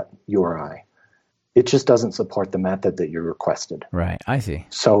of that URI. It just doesn't support the method that you requested. Right, I see.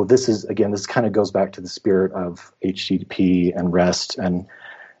 So this kind of goes back to the spirit of HTTP and REST and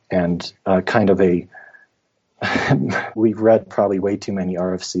kind of we've read probably way too many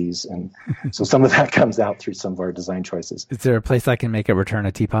RFCs, and so some of that comes out through some of our design choices. Is there a place I can make it return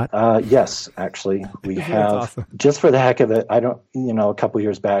a teapot? Yes, actually. We have, awesome. Just for the heck of it, a couple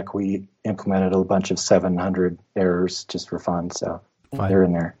years back, we implemented a bunch of 700 errors just for fun, so they're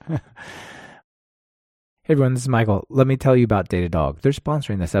in there. Hey everyone, this is Michael. Let me tell you about Datadog. They're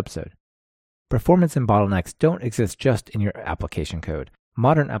sponsoring this episode. Performance and bottlenecks don't exist just in your application code.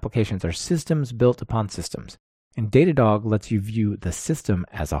 Modern applications are systems built upon systems, and Datadog lets you view the system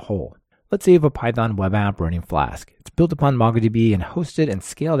as a whole. Let's say you have a Python web app running Flask. It's built upon MongoDB and hosted and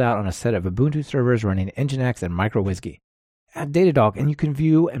scaled out on a set of Ubuntu servers running Nginx and MicroWhiskey. Add Datadog and you can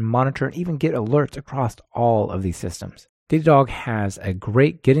view and monitor and even get alerts across all of these systems. Datadog has a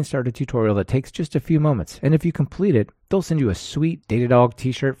great getting started tutorial that takes just a few moments, and if you complete it, they'll send you a sweet Datadog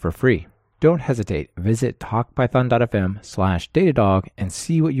t-shirt for free. Don't hesitate. Visit talkpython.fm/Datadog and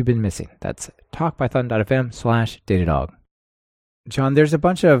see what you've been missing. That's talkpython.fm/Datadog. John, there's a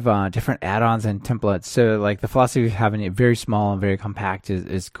bunch of different add-ons and templates. So like the philosophy of having it very small and very compact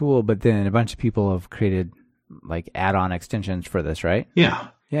is cool, but then a bunch of people have created like add-on extensions for this, right? Yeah.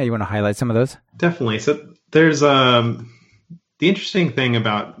 Yeah, you want to highlight some of those? Definitely. So there's the interesting thing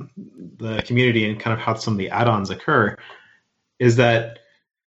about the community and kind of how some of the add-ons occur is that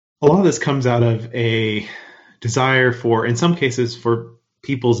a lot of this comes out of a desire for, in some cases, for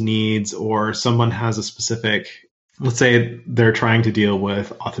people's needs, or someone has a specific, let's say they're trying to deal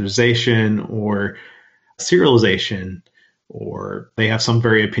with authorization or serialization, or they have some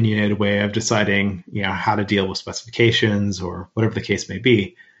very opinionated way of deciding, how to deal with specifications or whatever the case may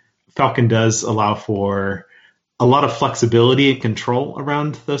be. Falcon does allow for a lot of flexibility and control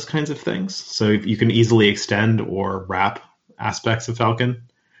around those kinds of things. So you can easily extend or wrap aspects of Falcon.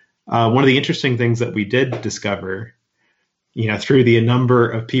 One of the interesting things that we did discover, through the number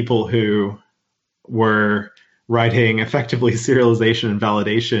of people who were writing effectively serialization and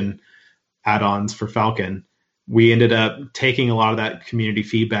validation add-ons for Falcon, we ended up taking a lot of that community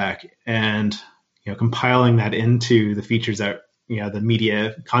feedback and compiling that into the features that the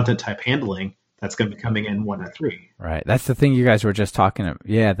media content type handling that's going to be coming in 1.3. Right. That's the thing you guys were just talking about.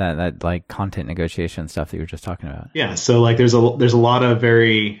 Yeah, that like content negotiation stuff that you were just talking about. Yeah. So like there's a lot of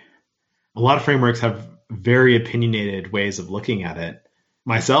frameworks have very opinionated ways of looking at it.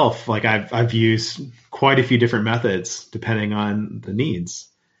 Myself, like I've used quite a few different methods depending on the needs.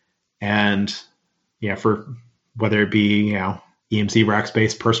 And for whether it be, EMC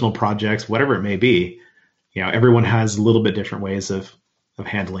Rackspace, personal projects, whatever it may be, everyone has a little bit different ways of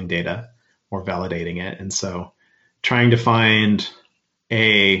handling data or validating it. And so trying to find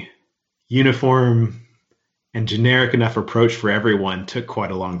a uniform and generic enough approach for everyone took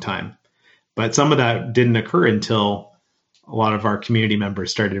quite a long time. But some of that didn't occur until a lot of our community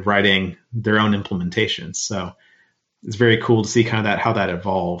members started writing their own implementations. So it's very cool to see kind of how that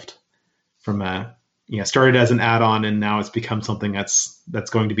evolved from started as an add-on, and now it's become something that's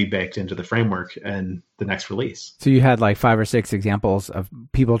going to be baked into the framework and the next release. So you had like 5 or 6 examples of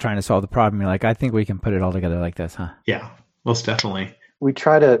people trying to solve the problem. You're like, I think we can put it all together like this, huh? Yeah, most definitely. We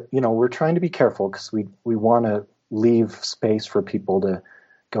try to, we're trying to be careful because we want to leave space for people to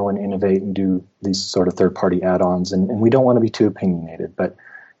go and innovate and do these sort of third-party add-ons, and we don't want to be too opinionated. But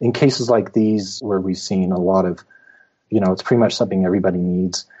in cases like these where we've seen a lot of, it's pretty much something everybody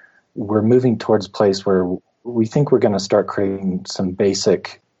needs, we're moving towards a place where we think we're going to start creating just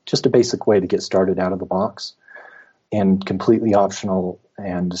a basic way to get started out of the box, and completely optional,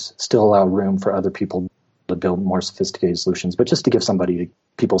 and still allow room for other people to build more sophisticated solutions, but just to give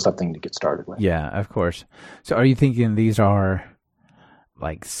people something to get started with. Yeah, of course. So are you thinking these are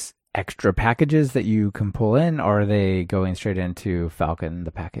like extra packages that you can pull in, or are they going straight into Falcon,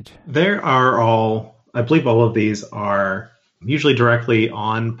 the package? I believe all of these are usually directly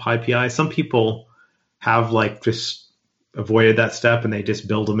on PyPI. Some people have like just avoided that step and they just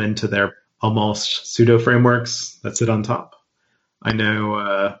build them into their almost pseudo frameworks that sit on top. I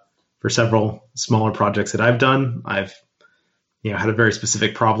know for several smaller projects that I've done, I've had a very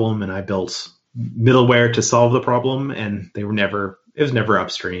specific problem, and I built middleware to solve the problem, and it was never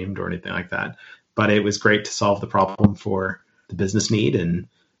upstreamed or anything like that. But it was great to solve the problem for the business need, and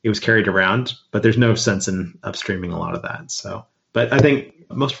it was carried around. But there's no sense in upstreaming a lot of that. So, but I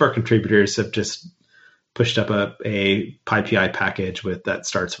think most of our contributors have just pushed up a PyPI package that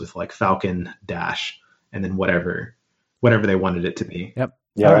starts with like Falcon dash and then whatever they wanted it to be. Yep.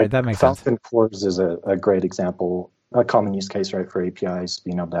 Yeah, all right, that makes sense. Falcon Cores is a great example, a common use case, right, for APIs,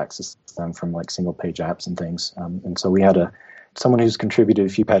 being able to access them from like single page apps and things. And so we had someone who's contributed a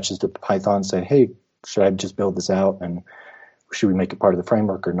few patches to Python say, hey, should I just build this out? And should we make it part of the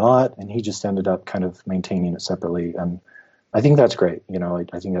framework or not? And he just ended up kind of maintaining it separately. And I think that's great.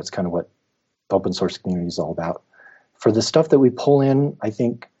 I think that's kind of what the open source community is all about. For the stuff that we pull in, I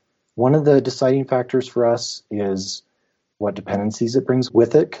think one of the deciding factors for us is what dependencies it brings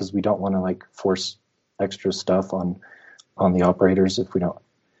with it, because we don't want to like force extra stuff on the operators if we don't,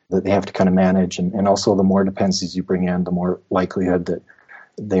 that they have to kind of manage. And also the more dependencies you bring in, the more likelihood that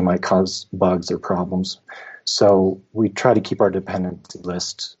they might cause bugs or problems. So we try to keep our dependency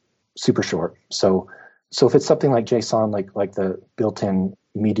list super short. So if it's something like JSON, like the built-in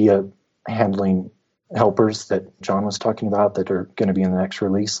media handling helpers that John was talking about that are going to be in the next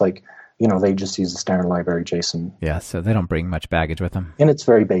release, they just use the standard library JSON. Yeah, so they don't bring much baggage with them. And it's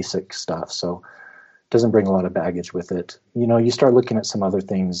very basic stuff, so it doesn't bring a lot of baggage with it. You start looking at some other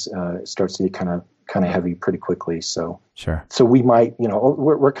things, it starts to get kind of heavy pretty quickly. So sure. So we might,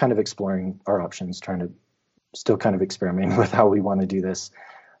 we're kind of exploring our options, trying to still kind of experimenting with how we want to do this.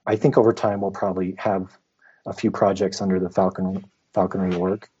 I think over time we'll probably have a few projects under the Falconry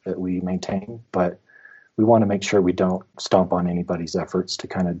org that we maintain, but we want to make sure we don't stomp on anybody's efforts to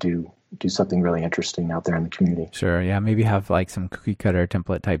kind of do something really interesting out there in the community. Sure, yeah, maybe have like some cookie cutter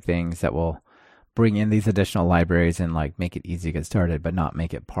template type things that will bring in these additional libraries and like make it easy to get started, but not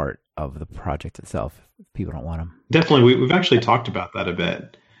make it part of the project itself if people don't want them. Definitely, we've actually talked about that a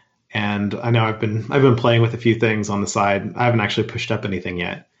bit, and I know I've been playing with a few things on the side. I haven't actually pushed up anything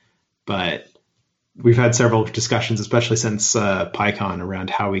yet, but we've had several discussions, especially since PyCon, around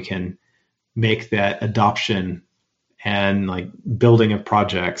how we can make that adoption and like building of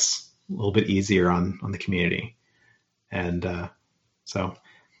projects a little bit easier on the community. And so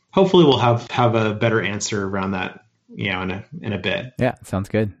hopefully we'll have a better answer around that, in a bit. Yeah, sounds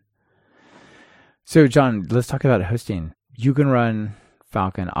good. So John, let's talk about hosting. You can run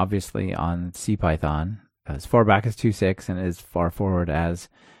Falcon obviously on CPython as far back as 2.6 and as far forward as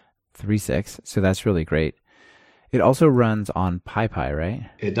 3.6. So that's really great. It also runs on PyPy, right?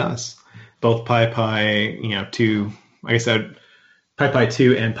 It does. Both PyPy, 2, like I said, PyPy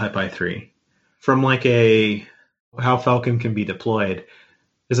 2 and PyPy 3. From like how Falcon can be deployed,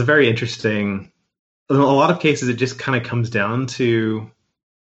 there's a very interesting, in a lot of cases, it just kind of comes down to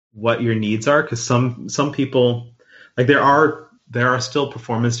what your needs are. Because some people, like there are still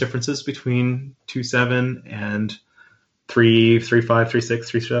performance differences between 2.7 and 3.5,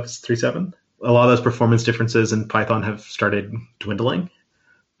 3.6, 3.7. A lot of those performance differences in Python have started dwindling,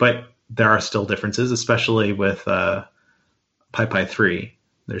 but there are still differences, especially with PyPy 3.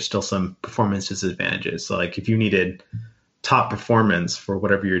 There's still some performance disadvantages. So like if you needed top performance for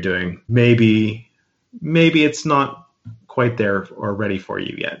whatever you're doing, maybe it's not quite there or ready for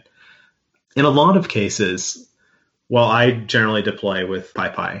you yet. In a lot of cases, while I generally deploy with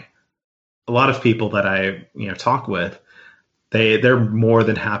PyPy, a lot of people that I talk with, they're more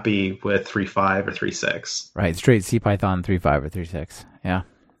than happy with 3.5 or 3.6. Right, straight CPython 3.5 or 3.6. Yeah.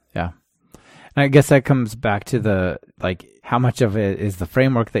 And I guess that comes back to the, like, how much of it is the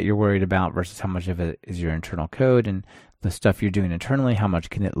framework that you're worried about versus how much of it is your internal code and the stuff you're doing internally. How much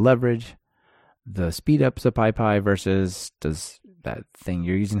can it leverage the speed ups of PyPy versus does that thing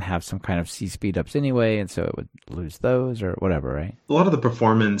you're using have some kind of C speed ups anyway, and so it would lose those or whatever, right? A lot of the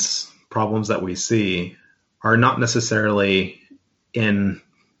performance problems that we see are not necessarily in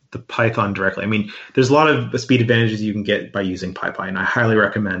the Python directly. I mean, there's a lot of speed advantages you can get by using PyPy, and I highly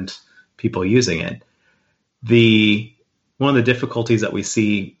recommend people using it. One of the difficulties that we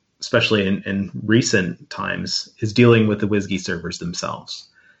see, especially in recent times, is dealing with the WSGI servers themselves.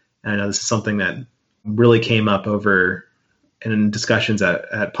 And I know this is something that really came up over in discussions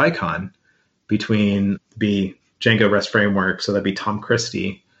at PyCon between the Django REST framework, so that'd be Tom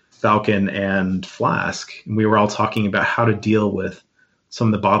Christie, Falcon, and Flask. And we were all talking about how to deal with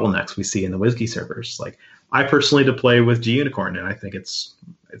some of the bottlenecks we see in the WSGI servers. Like, I personally deploy with gUnicorn, and I think it's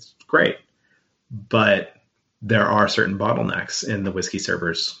great. But there are certain bottlenecks in the WSGI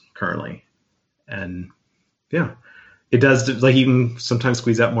servers currently. And yeah, it does, like, you can sometimes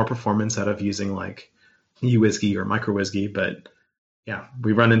squeeze out more performance out of using like UWSGI or MicroWSGI, but yeah,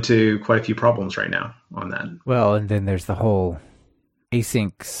 we run into quite a few problems right now on that. Well, and then there's the whole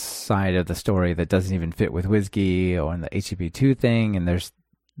async side of the story that doesn't even fit with WSGI or in the HTTP2 thing, and there's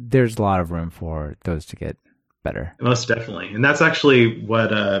a lot of room for those to get better. Most definitely. And that's actually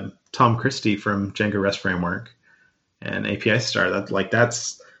what Tom Christie from Django REST Framework and API Star,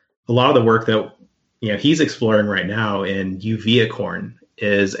 that's a lot of the work that he's exploring right now in UVicorn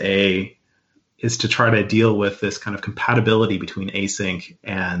is to try to deal with this kind of compatibility between async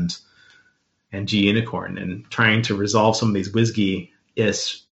and GUnicorn, and trying to resolve some of these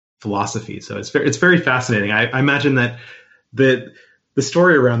WSGI-ish philosophies. So it's very fascinating. I imagine that the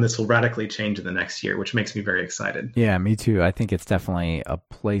story around this will radically change in the next year, which makes me very excited. Yeah, me too. I think it's definitely a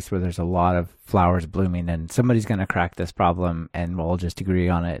place where there's a lot of flowers blooming, and somebody's going to crack this problem, and we'll just agree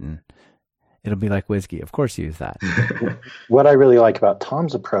on it, and it'll be like WSGI. Of course, use that. What I really like about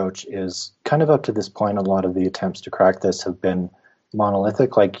Tom's approach is kind of up to this point, a lot of the attempts to crack this have been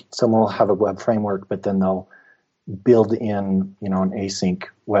monolithic. Like someone will have a web framework, but then they'll build in, an async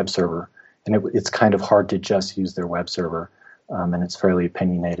web server, and it's kind of hard to just use their web server. And it's fairly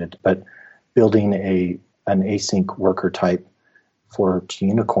opinionated. But building an async worker type for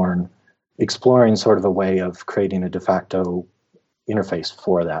GUnicorn, exploring sort of a way of creating a de facto interface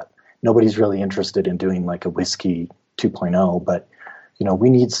for that. Nobody's really interested in doing like a WSGI 2.0, but we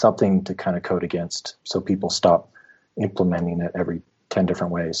need something to kind of code against so people stop implementing it every 10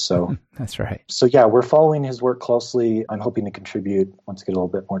 different ways. So that's right. So yeah, we're following his work closely. I'm hoping to contribute once I get a little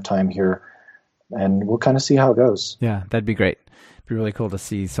bit more time here. And we'll kind of see how it goes. Yeah, that'd be great. It'd be really cool to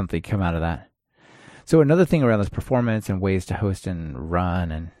see something come out of that. So another thing around this performance and ways to host and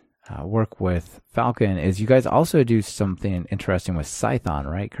run and work with Falcon is you guys also do something interesting with Cython,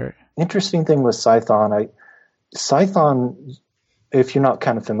 right, Kurt? Interesting thing with Cython, Cython, if you're not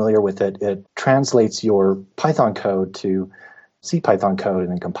kind of familiar with it, it translates your Python code to CPython code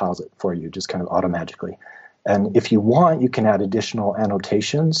and then compiles it for you, just kind of automagically. And if you want, you can add additional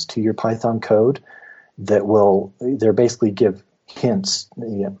annotations to your Python code they're basically give hints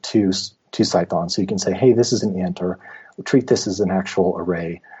to Cython. So you can say, hey, this is an int, or treat this as an actual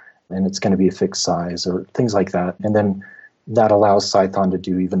array, and it's going to be a fixed size, or things like that. And then that allows Cython to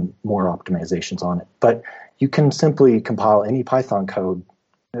do even more optimizations on it. But you can simply compile any Python code.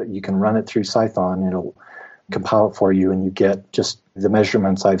 You can run it through Cython. It'll compile it for you, and you get just the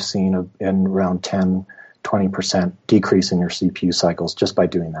measurements I've seen in around 20% decrease in your CPU cycles just by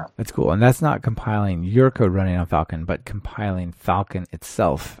doing that. That's cool. And that's not compiling your code running on Falcon, but compiling Falcon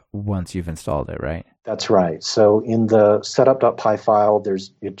itself once you've installed it, right? That's right. So in the setup.py file,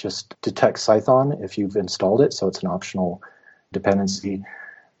 it just detects Cython if you've installed it, so it's an optional dependency.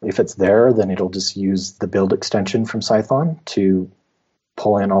 If it's there, then it'll just use the build extension from Cython to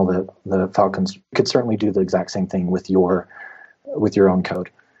pull in all the Falcons. You could certainly do the exact same thing with your own code.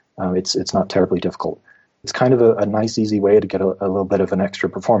 It's not terribly difficult. It's kind of a nice, easy way to get a little bit of an extra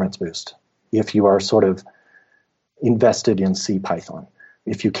performance boost if you are sort of invested in CPython.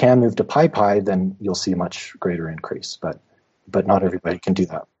 If you can move to PyPy, then you'll see a much greater increase, but not everybody can do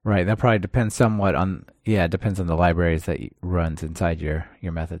that. Right. That probably depends somewhat on the libraries that runs inside your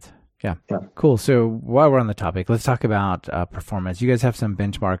methods. Yeah. Cool. So while we're on the topic, let's talk about performance. You guys have some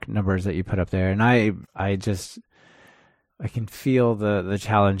benchmark numbers that you put up there, and I can feel the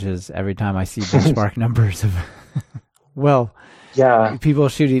challenges every time I see benchmark numbers of, people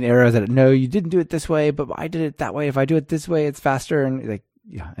shooting arrows at it. No, you didn't do it this way, but I did it that way. If I do it this way, it's faster. And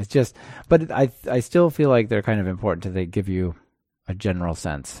it's just, but I still feel like they're kind of important to they give you a general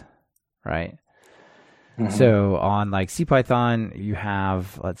sense, right? Mm-hmm. So on like CPython, you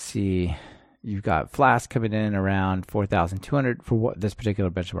have, you've got Flask coming in around 4,200 for this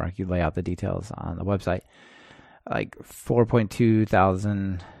particular benchmark. You lay out the details on the website. Like 4.2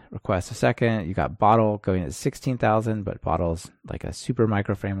 thousand requests a second. You got Bottle going at 16,000, but Bottle's like a super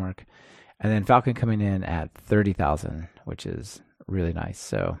micro framework. And then Falcon coming in at 30,000, which is really nice.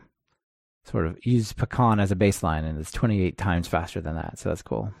 So sort of use Pecan as a baseline, and it's 28 times faster than that. So that's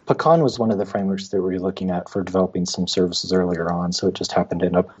cool. Pecan was one of the frameworks that we were looking at for developing some services earlier on. So it just happened to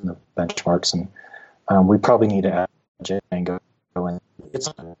end up in the benchmarks. And we probably need to add Django. And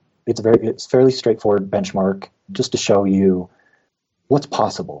it's fairly straightforward benchmark just to show you what's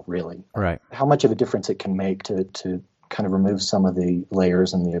possible, really. Right. How much of a difference it can make to kind of remove some of the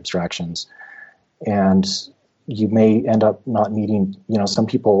layers and the abstractions. And you may end up not needing,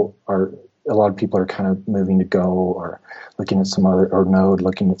 a lot of people are kind of moving to Go or looking at some other, or Node,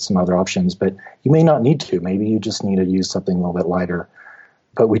 looking at some other options, but you may not need to. Maybe you just need to use something a little bit lighter.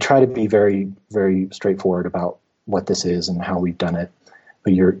 But we try to be very, very straightforward about what this is and how we've done it.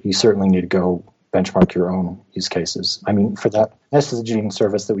 But you certainly need to go benchmark your own use cases. I mean, for that messaging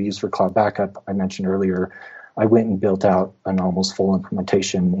service that we use for cloud backup I mentioned earlier, I went and built out an almost full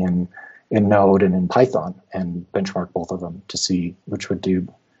implementation in Node and in Python and benchmarked both of them to see which would do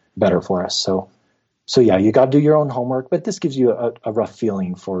better for us. So yeah, you got to do your own homework, but this gives you a rough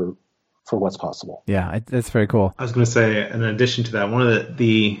feeling for what's possible. Yeah, that's very cool. I was going to say, in addition to that, one of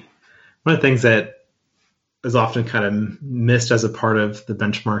the things that is often kind of missed as a part of the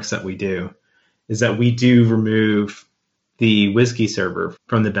benchmarks that we do is that we do remove the WSGI server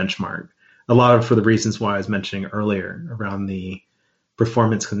from the benchmark. A lot of for the reasons why I was mentioning earlier around the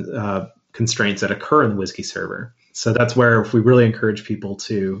performance constraints that occur in the WSGI server. So that's where if we really encourage people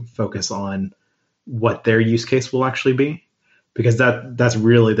to focus on what their use case will actually be, because that's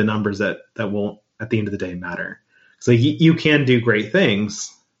really the numbers that won't at the end of the day matter. So you can do great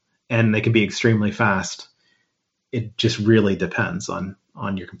things and they can be extremely fast. It just really depends on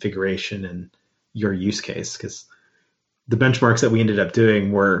your configuration and your use case, because the benchmarks that we ended up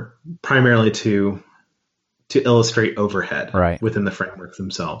doing were primarily to illustrate overhead within the frameworks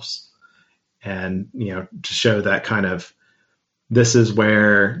themselves. And, to show that kind of, this is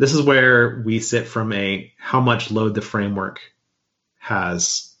where we sit from how much load the framework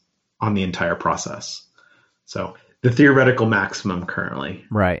has on the entire process. So the theoretical maximum currently.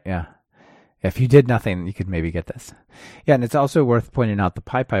 Right. Yeah. If you did nothing, you could maybe get this. Yeah, and it's also worth pointing out the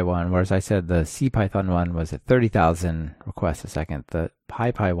PyPy one, whereas I said the CPython one was at 30,000 requests a second. The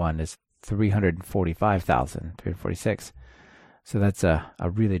PyPy one is 346. So that's a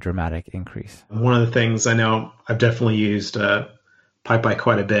really dramatic increase. One of the things I know I've definitely used PyPy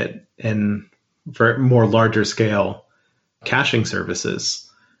quite a bit for more larger scale caching services,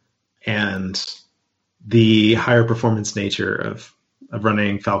 and the higher performance nature of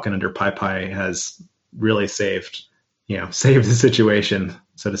running Falcon under PyPy has really saved the situation,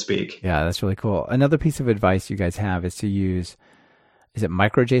 so to speak. Yeah, that's really cool. Another piece of advice you guys have is to use, is it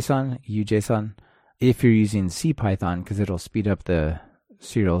MicroJSON, UJSON? If you're using CPython, because it'll speed up the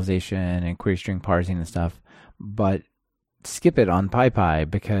serialization and query string parsing and stuff, but skip it on PyPy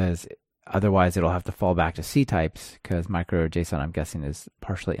because otherwise it'll have to fall back to C types, because MicroJSON, I'm guessing, is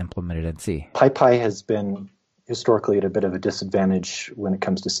partially implemented in C. PyPy has been historically at a bit of a disadvantage when it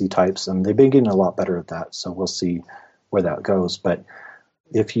comes to C types, and they've been getting a lot better at that, so we'll see where that goes. But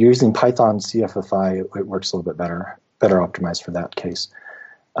if you're using Python CFFI, it works a little bit better optimized for that case.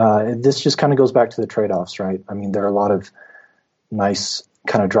 This just kind of goes back to the trade-offs, right? I mean, there are a lot of nice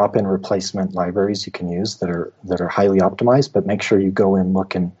kind of drop-in replacement libraries you can use that are highly optimized, but make sure you go and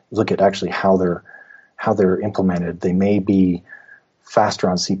look at actually how they're implemented. They may be faster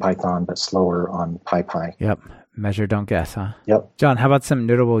on CPython, but slower on PyPy. Yep. Measure, don't guess, huh? Yep. John, how about some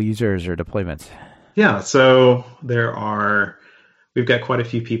notable users or deployments? Yeah, so we've got quite a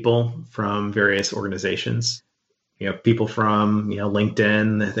few people from various organizations. People from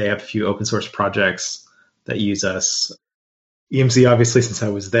LinkedIn. They have a few open source projects that use us. EMC, obviously, since I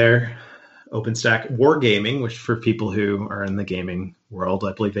was there. OpenStack, Wargaming, which for people who are in the gaming world,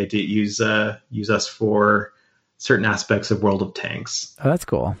 I believe they do use us for certain aspects of World of Tanks. Oh, that's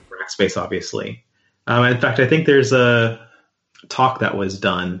cool. Rackspace, obviously. In fact, I think there's a talk that was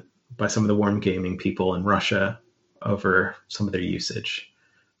done by some of the Wargaming people in Russia over some of their usage.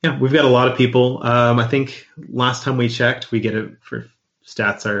 Yeah, we've got a lot of people. I think last time we checked, we get it for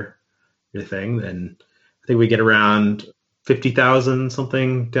stats are your thing. Then I think we get around 50,000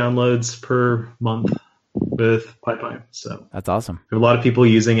 something downloads per month with PyPy. So that's awesome. There are a lot of people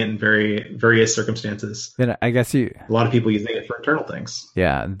using it in various circumstances. Then I guess a lot of people using it for internal things.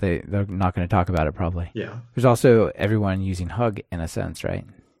 Yeah, they're not going to talk about it probably. Yeah. There's also everyone using Hug in a sense, right?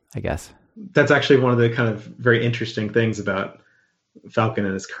 I guess. That's actually one of the kind of very interesting things about Falcon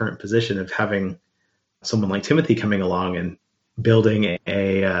in its current position of having someone like Timothy coming along and building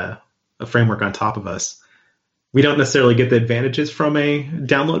a framework on top of us. We don't necessarily get the advantages from a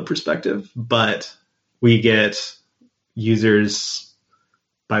download perspective, but we get users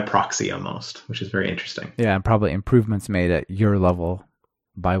by proxy almost, which is very interesting. Yeah, and probably improvements made at your level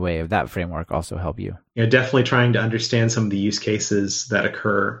by way of that framework also help you. Definitely trying to understand some of the use cases that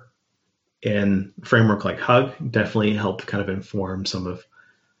occur in a framework like Hug definitely help kind of inform some of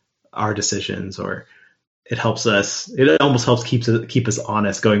our decisions, or it almost helps keep us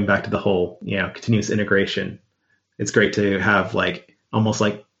honest, going back to the whole, continuous integration. It's great to have almost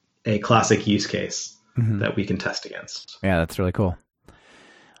like a classic use case that we can test against. Yeah, that's really cool.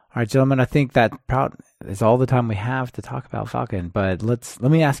 All right, gentlemen, I think that is all the time we have to talk about Falcon, but let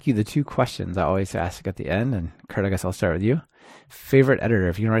me ask you the two questions I always ask at the end, and Kurt, I guess I'll start with you. Favorite editor?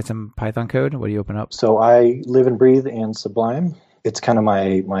 If you can write some Python code, what do you open up? So I live and breathe in Sublime. It's kind of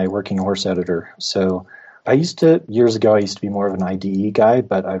my working horse editor. So years ago, I used to be more of an IDE guy,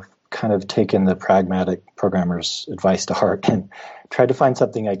 but I've kind of taken the pragmatic programmer's advice to heart and tried to find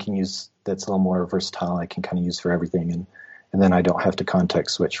something I can use that's a little more versatile. I can kind of use for everything, and then I don't have to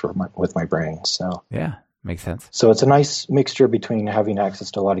context switch with my brain. So yeah, makes sense. So it's a nice mixture between having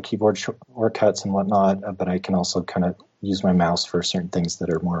access to a lot of keyboard shortcuts and whatnot, but I can also kind of use my mouse for certain things that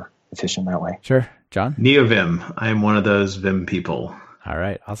are more efficient that way. Sure. John? NeoVim. I'm one of those Vim people. All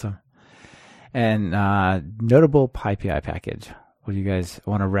right. Awesome. And notable PyPI package. What do you guys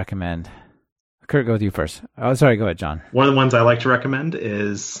want to recommend? Kurt, go with you first. Oh, sorry. Go ahead, John. One of the ones I like to recommend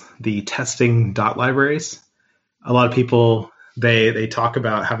is the testing dot libraries. A lot of people, they talk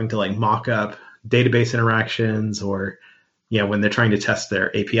about having to like mock up database interactions or, when they're trying to test their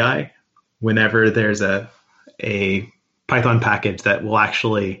API, whenever there's a Python package that will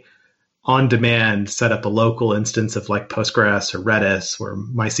actually on demand set up a local instance of like Postgres or Redis or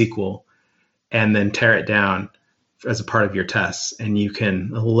MySQL and then tear it down as a part of your tests. And you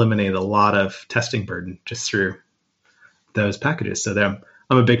can eliminate a lot of testing burden just through those packages. So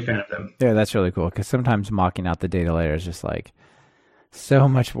I'm a big fan of them. Yeah, that's really cool because sometimes mocking out the data layer is just like so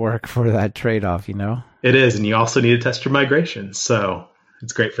much work for that trade-off, It is. And you also need to test your migration. So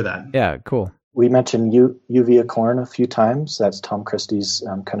it's great for that. Yeah, cool. We mentioned UVicorn a few times. That's Tom Christie's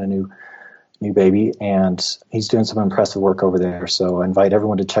kind of new baby, and he's doing some impressive work over there. So I invite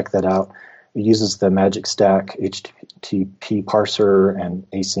everyone to check that out. It uses the Magic Stack HTTP parser and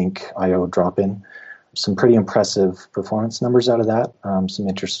async IO drop-in. Some pretty impressive performance numbers out of that. Some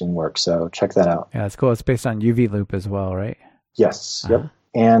interesting work. So check that out. Yeah, it's cool. It's based on UV Loop as well, right? Yes. Yep.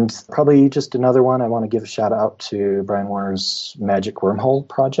 And probably just another one, I want to give a shout out to Brian Warner's Magic Wormhole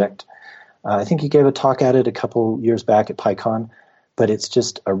project. I think he gave a talk at it a couple years back at PyCon, but it's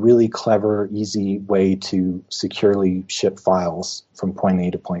just a really clever, easy way to securely ship files from point A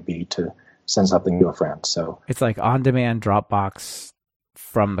to point B to send something to a friend. So it's like on-demand Dropbox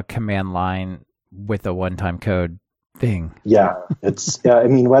from the command line with a one-time code thing. Yeah, I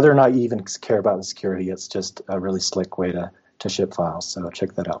mean, whether or not you even care about the security, it's just a really slick way to ship files. So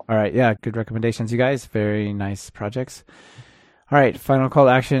check that out. All right. Yeah, good recommendations, you guys. Very nice projects. All right, final call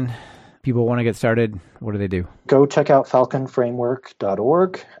to action. People want to get started, what do they do? Go check out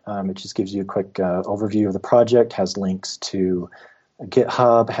falconframework.org. It just gives you a quick overview of the project, has links to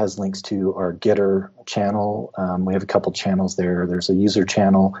GitHub, has links to our Gitter channel. We have a couple channels there. There's a user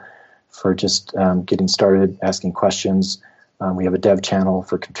channel for just getting started, asking questions. We have a dev channel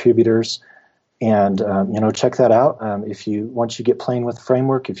for contributors. And, check that out. Once you get playing with the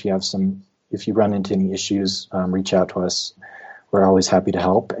framework, if you run into any issues, reach out to us. We're always happy to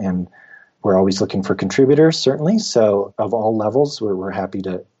help. And we're always looking for contributors, certainly. So of all levels, we're happy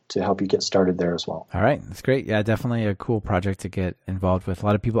to help you get started there as well. All right. That's great. Yeah, definitely a cool project to get involved with. A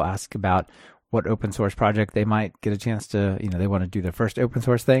lot of people ask about what open source project they might get a chance to, they want to do their first open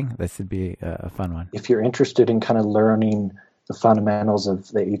source thing. This would be a fun one. If you're interested in kind of learning the fundamentals of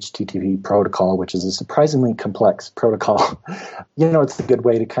the HTTP protocol, which is a surprisingly complex protocol, it's a good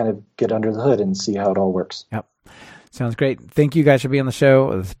way to kind of get under the hood and see how it all works. Yep. Sounds great. Thank you guys for being on the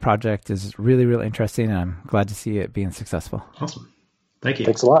show. This project is really, really interesting, and I'm glad to see it being successful. Awesome. Thank you.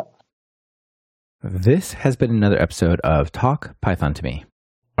 Thanks a lot. This has been another episode of Talk Python to Me.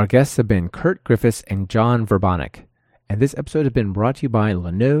 Our guests have been Kurt Griffiths and John Verbonik, and this episode has been brought to you by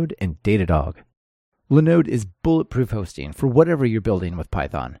Linode and Datadog. Linode is bulletproof hosting for whatever you're building with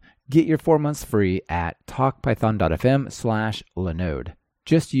Python. Get your 4 months free at talkpython.fm/Linode.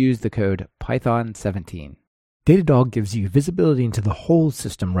 Just use the code Python17. Datadog gives you visibility into the whole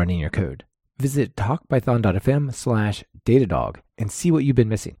system running your code. Visit talkpython.fm/Datadog and see what you've been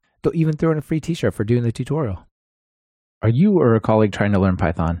missing. They'll even throw in a free t-shirt for doing the tutorial. Are you or a colleague trying to learn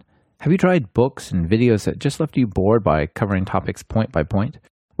Python? Have you tried books and videos that just left you bored by covering topics point by point?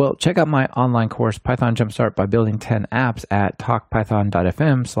 Well, check out my online course, Python Jumpstart by Building 10 Apps at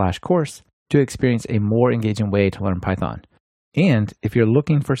talkpython.fm/course to experience a more engaging way to learn Python. And if you're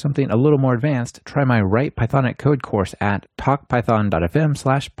looking for something a little more advanced, try my Write Pythonic Code course at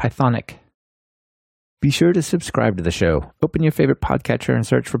talkpython.fm/Pythonic. Be sure to subscribe to the show. Open your favorite podcatcher and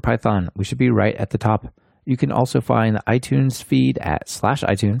search for Python. We should be right at the top. You can also find the iTunes feed at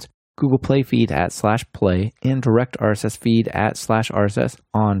 /iTunes, Google Play feed at /Play, and direct RSS feed at /RSS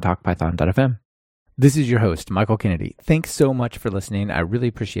on talkpython.fm. This is your host, Michael Kennedy. Thanks so much for listening. I really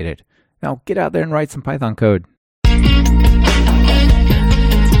appreciate it. Now get out there and write some Python code.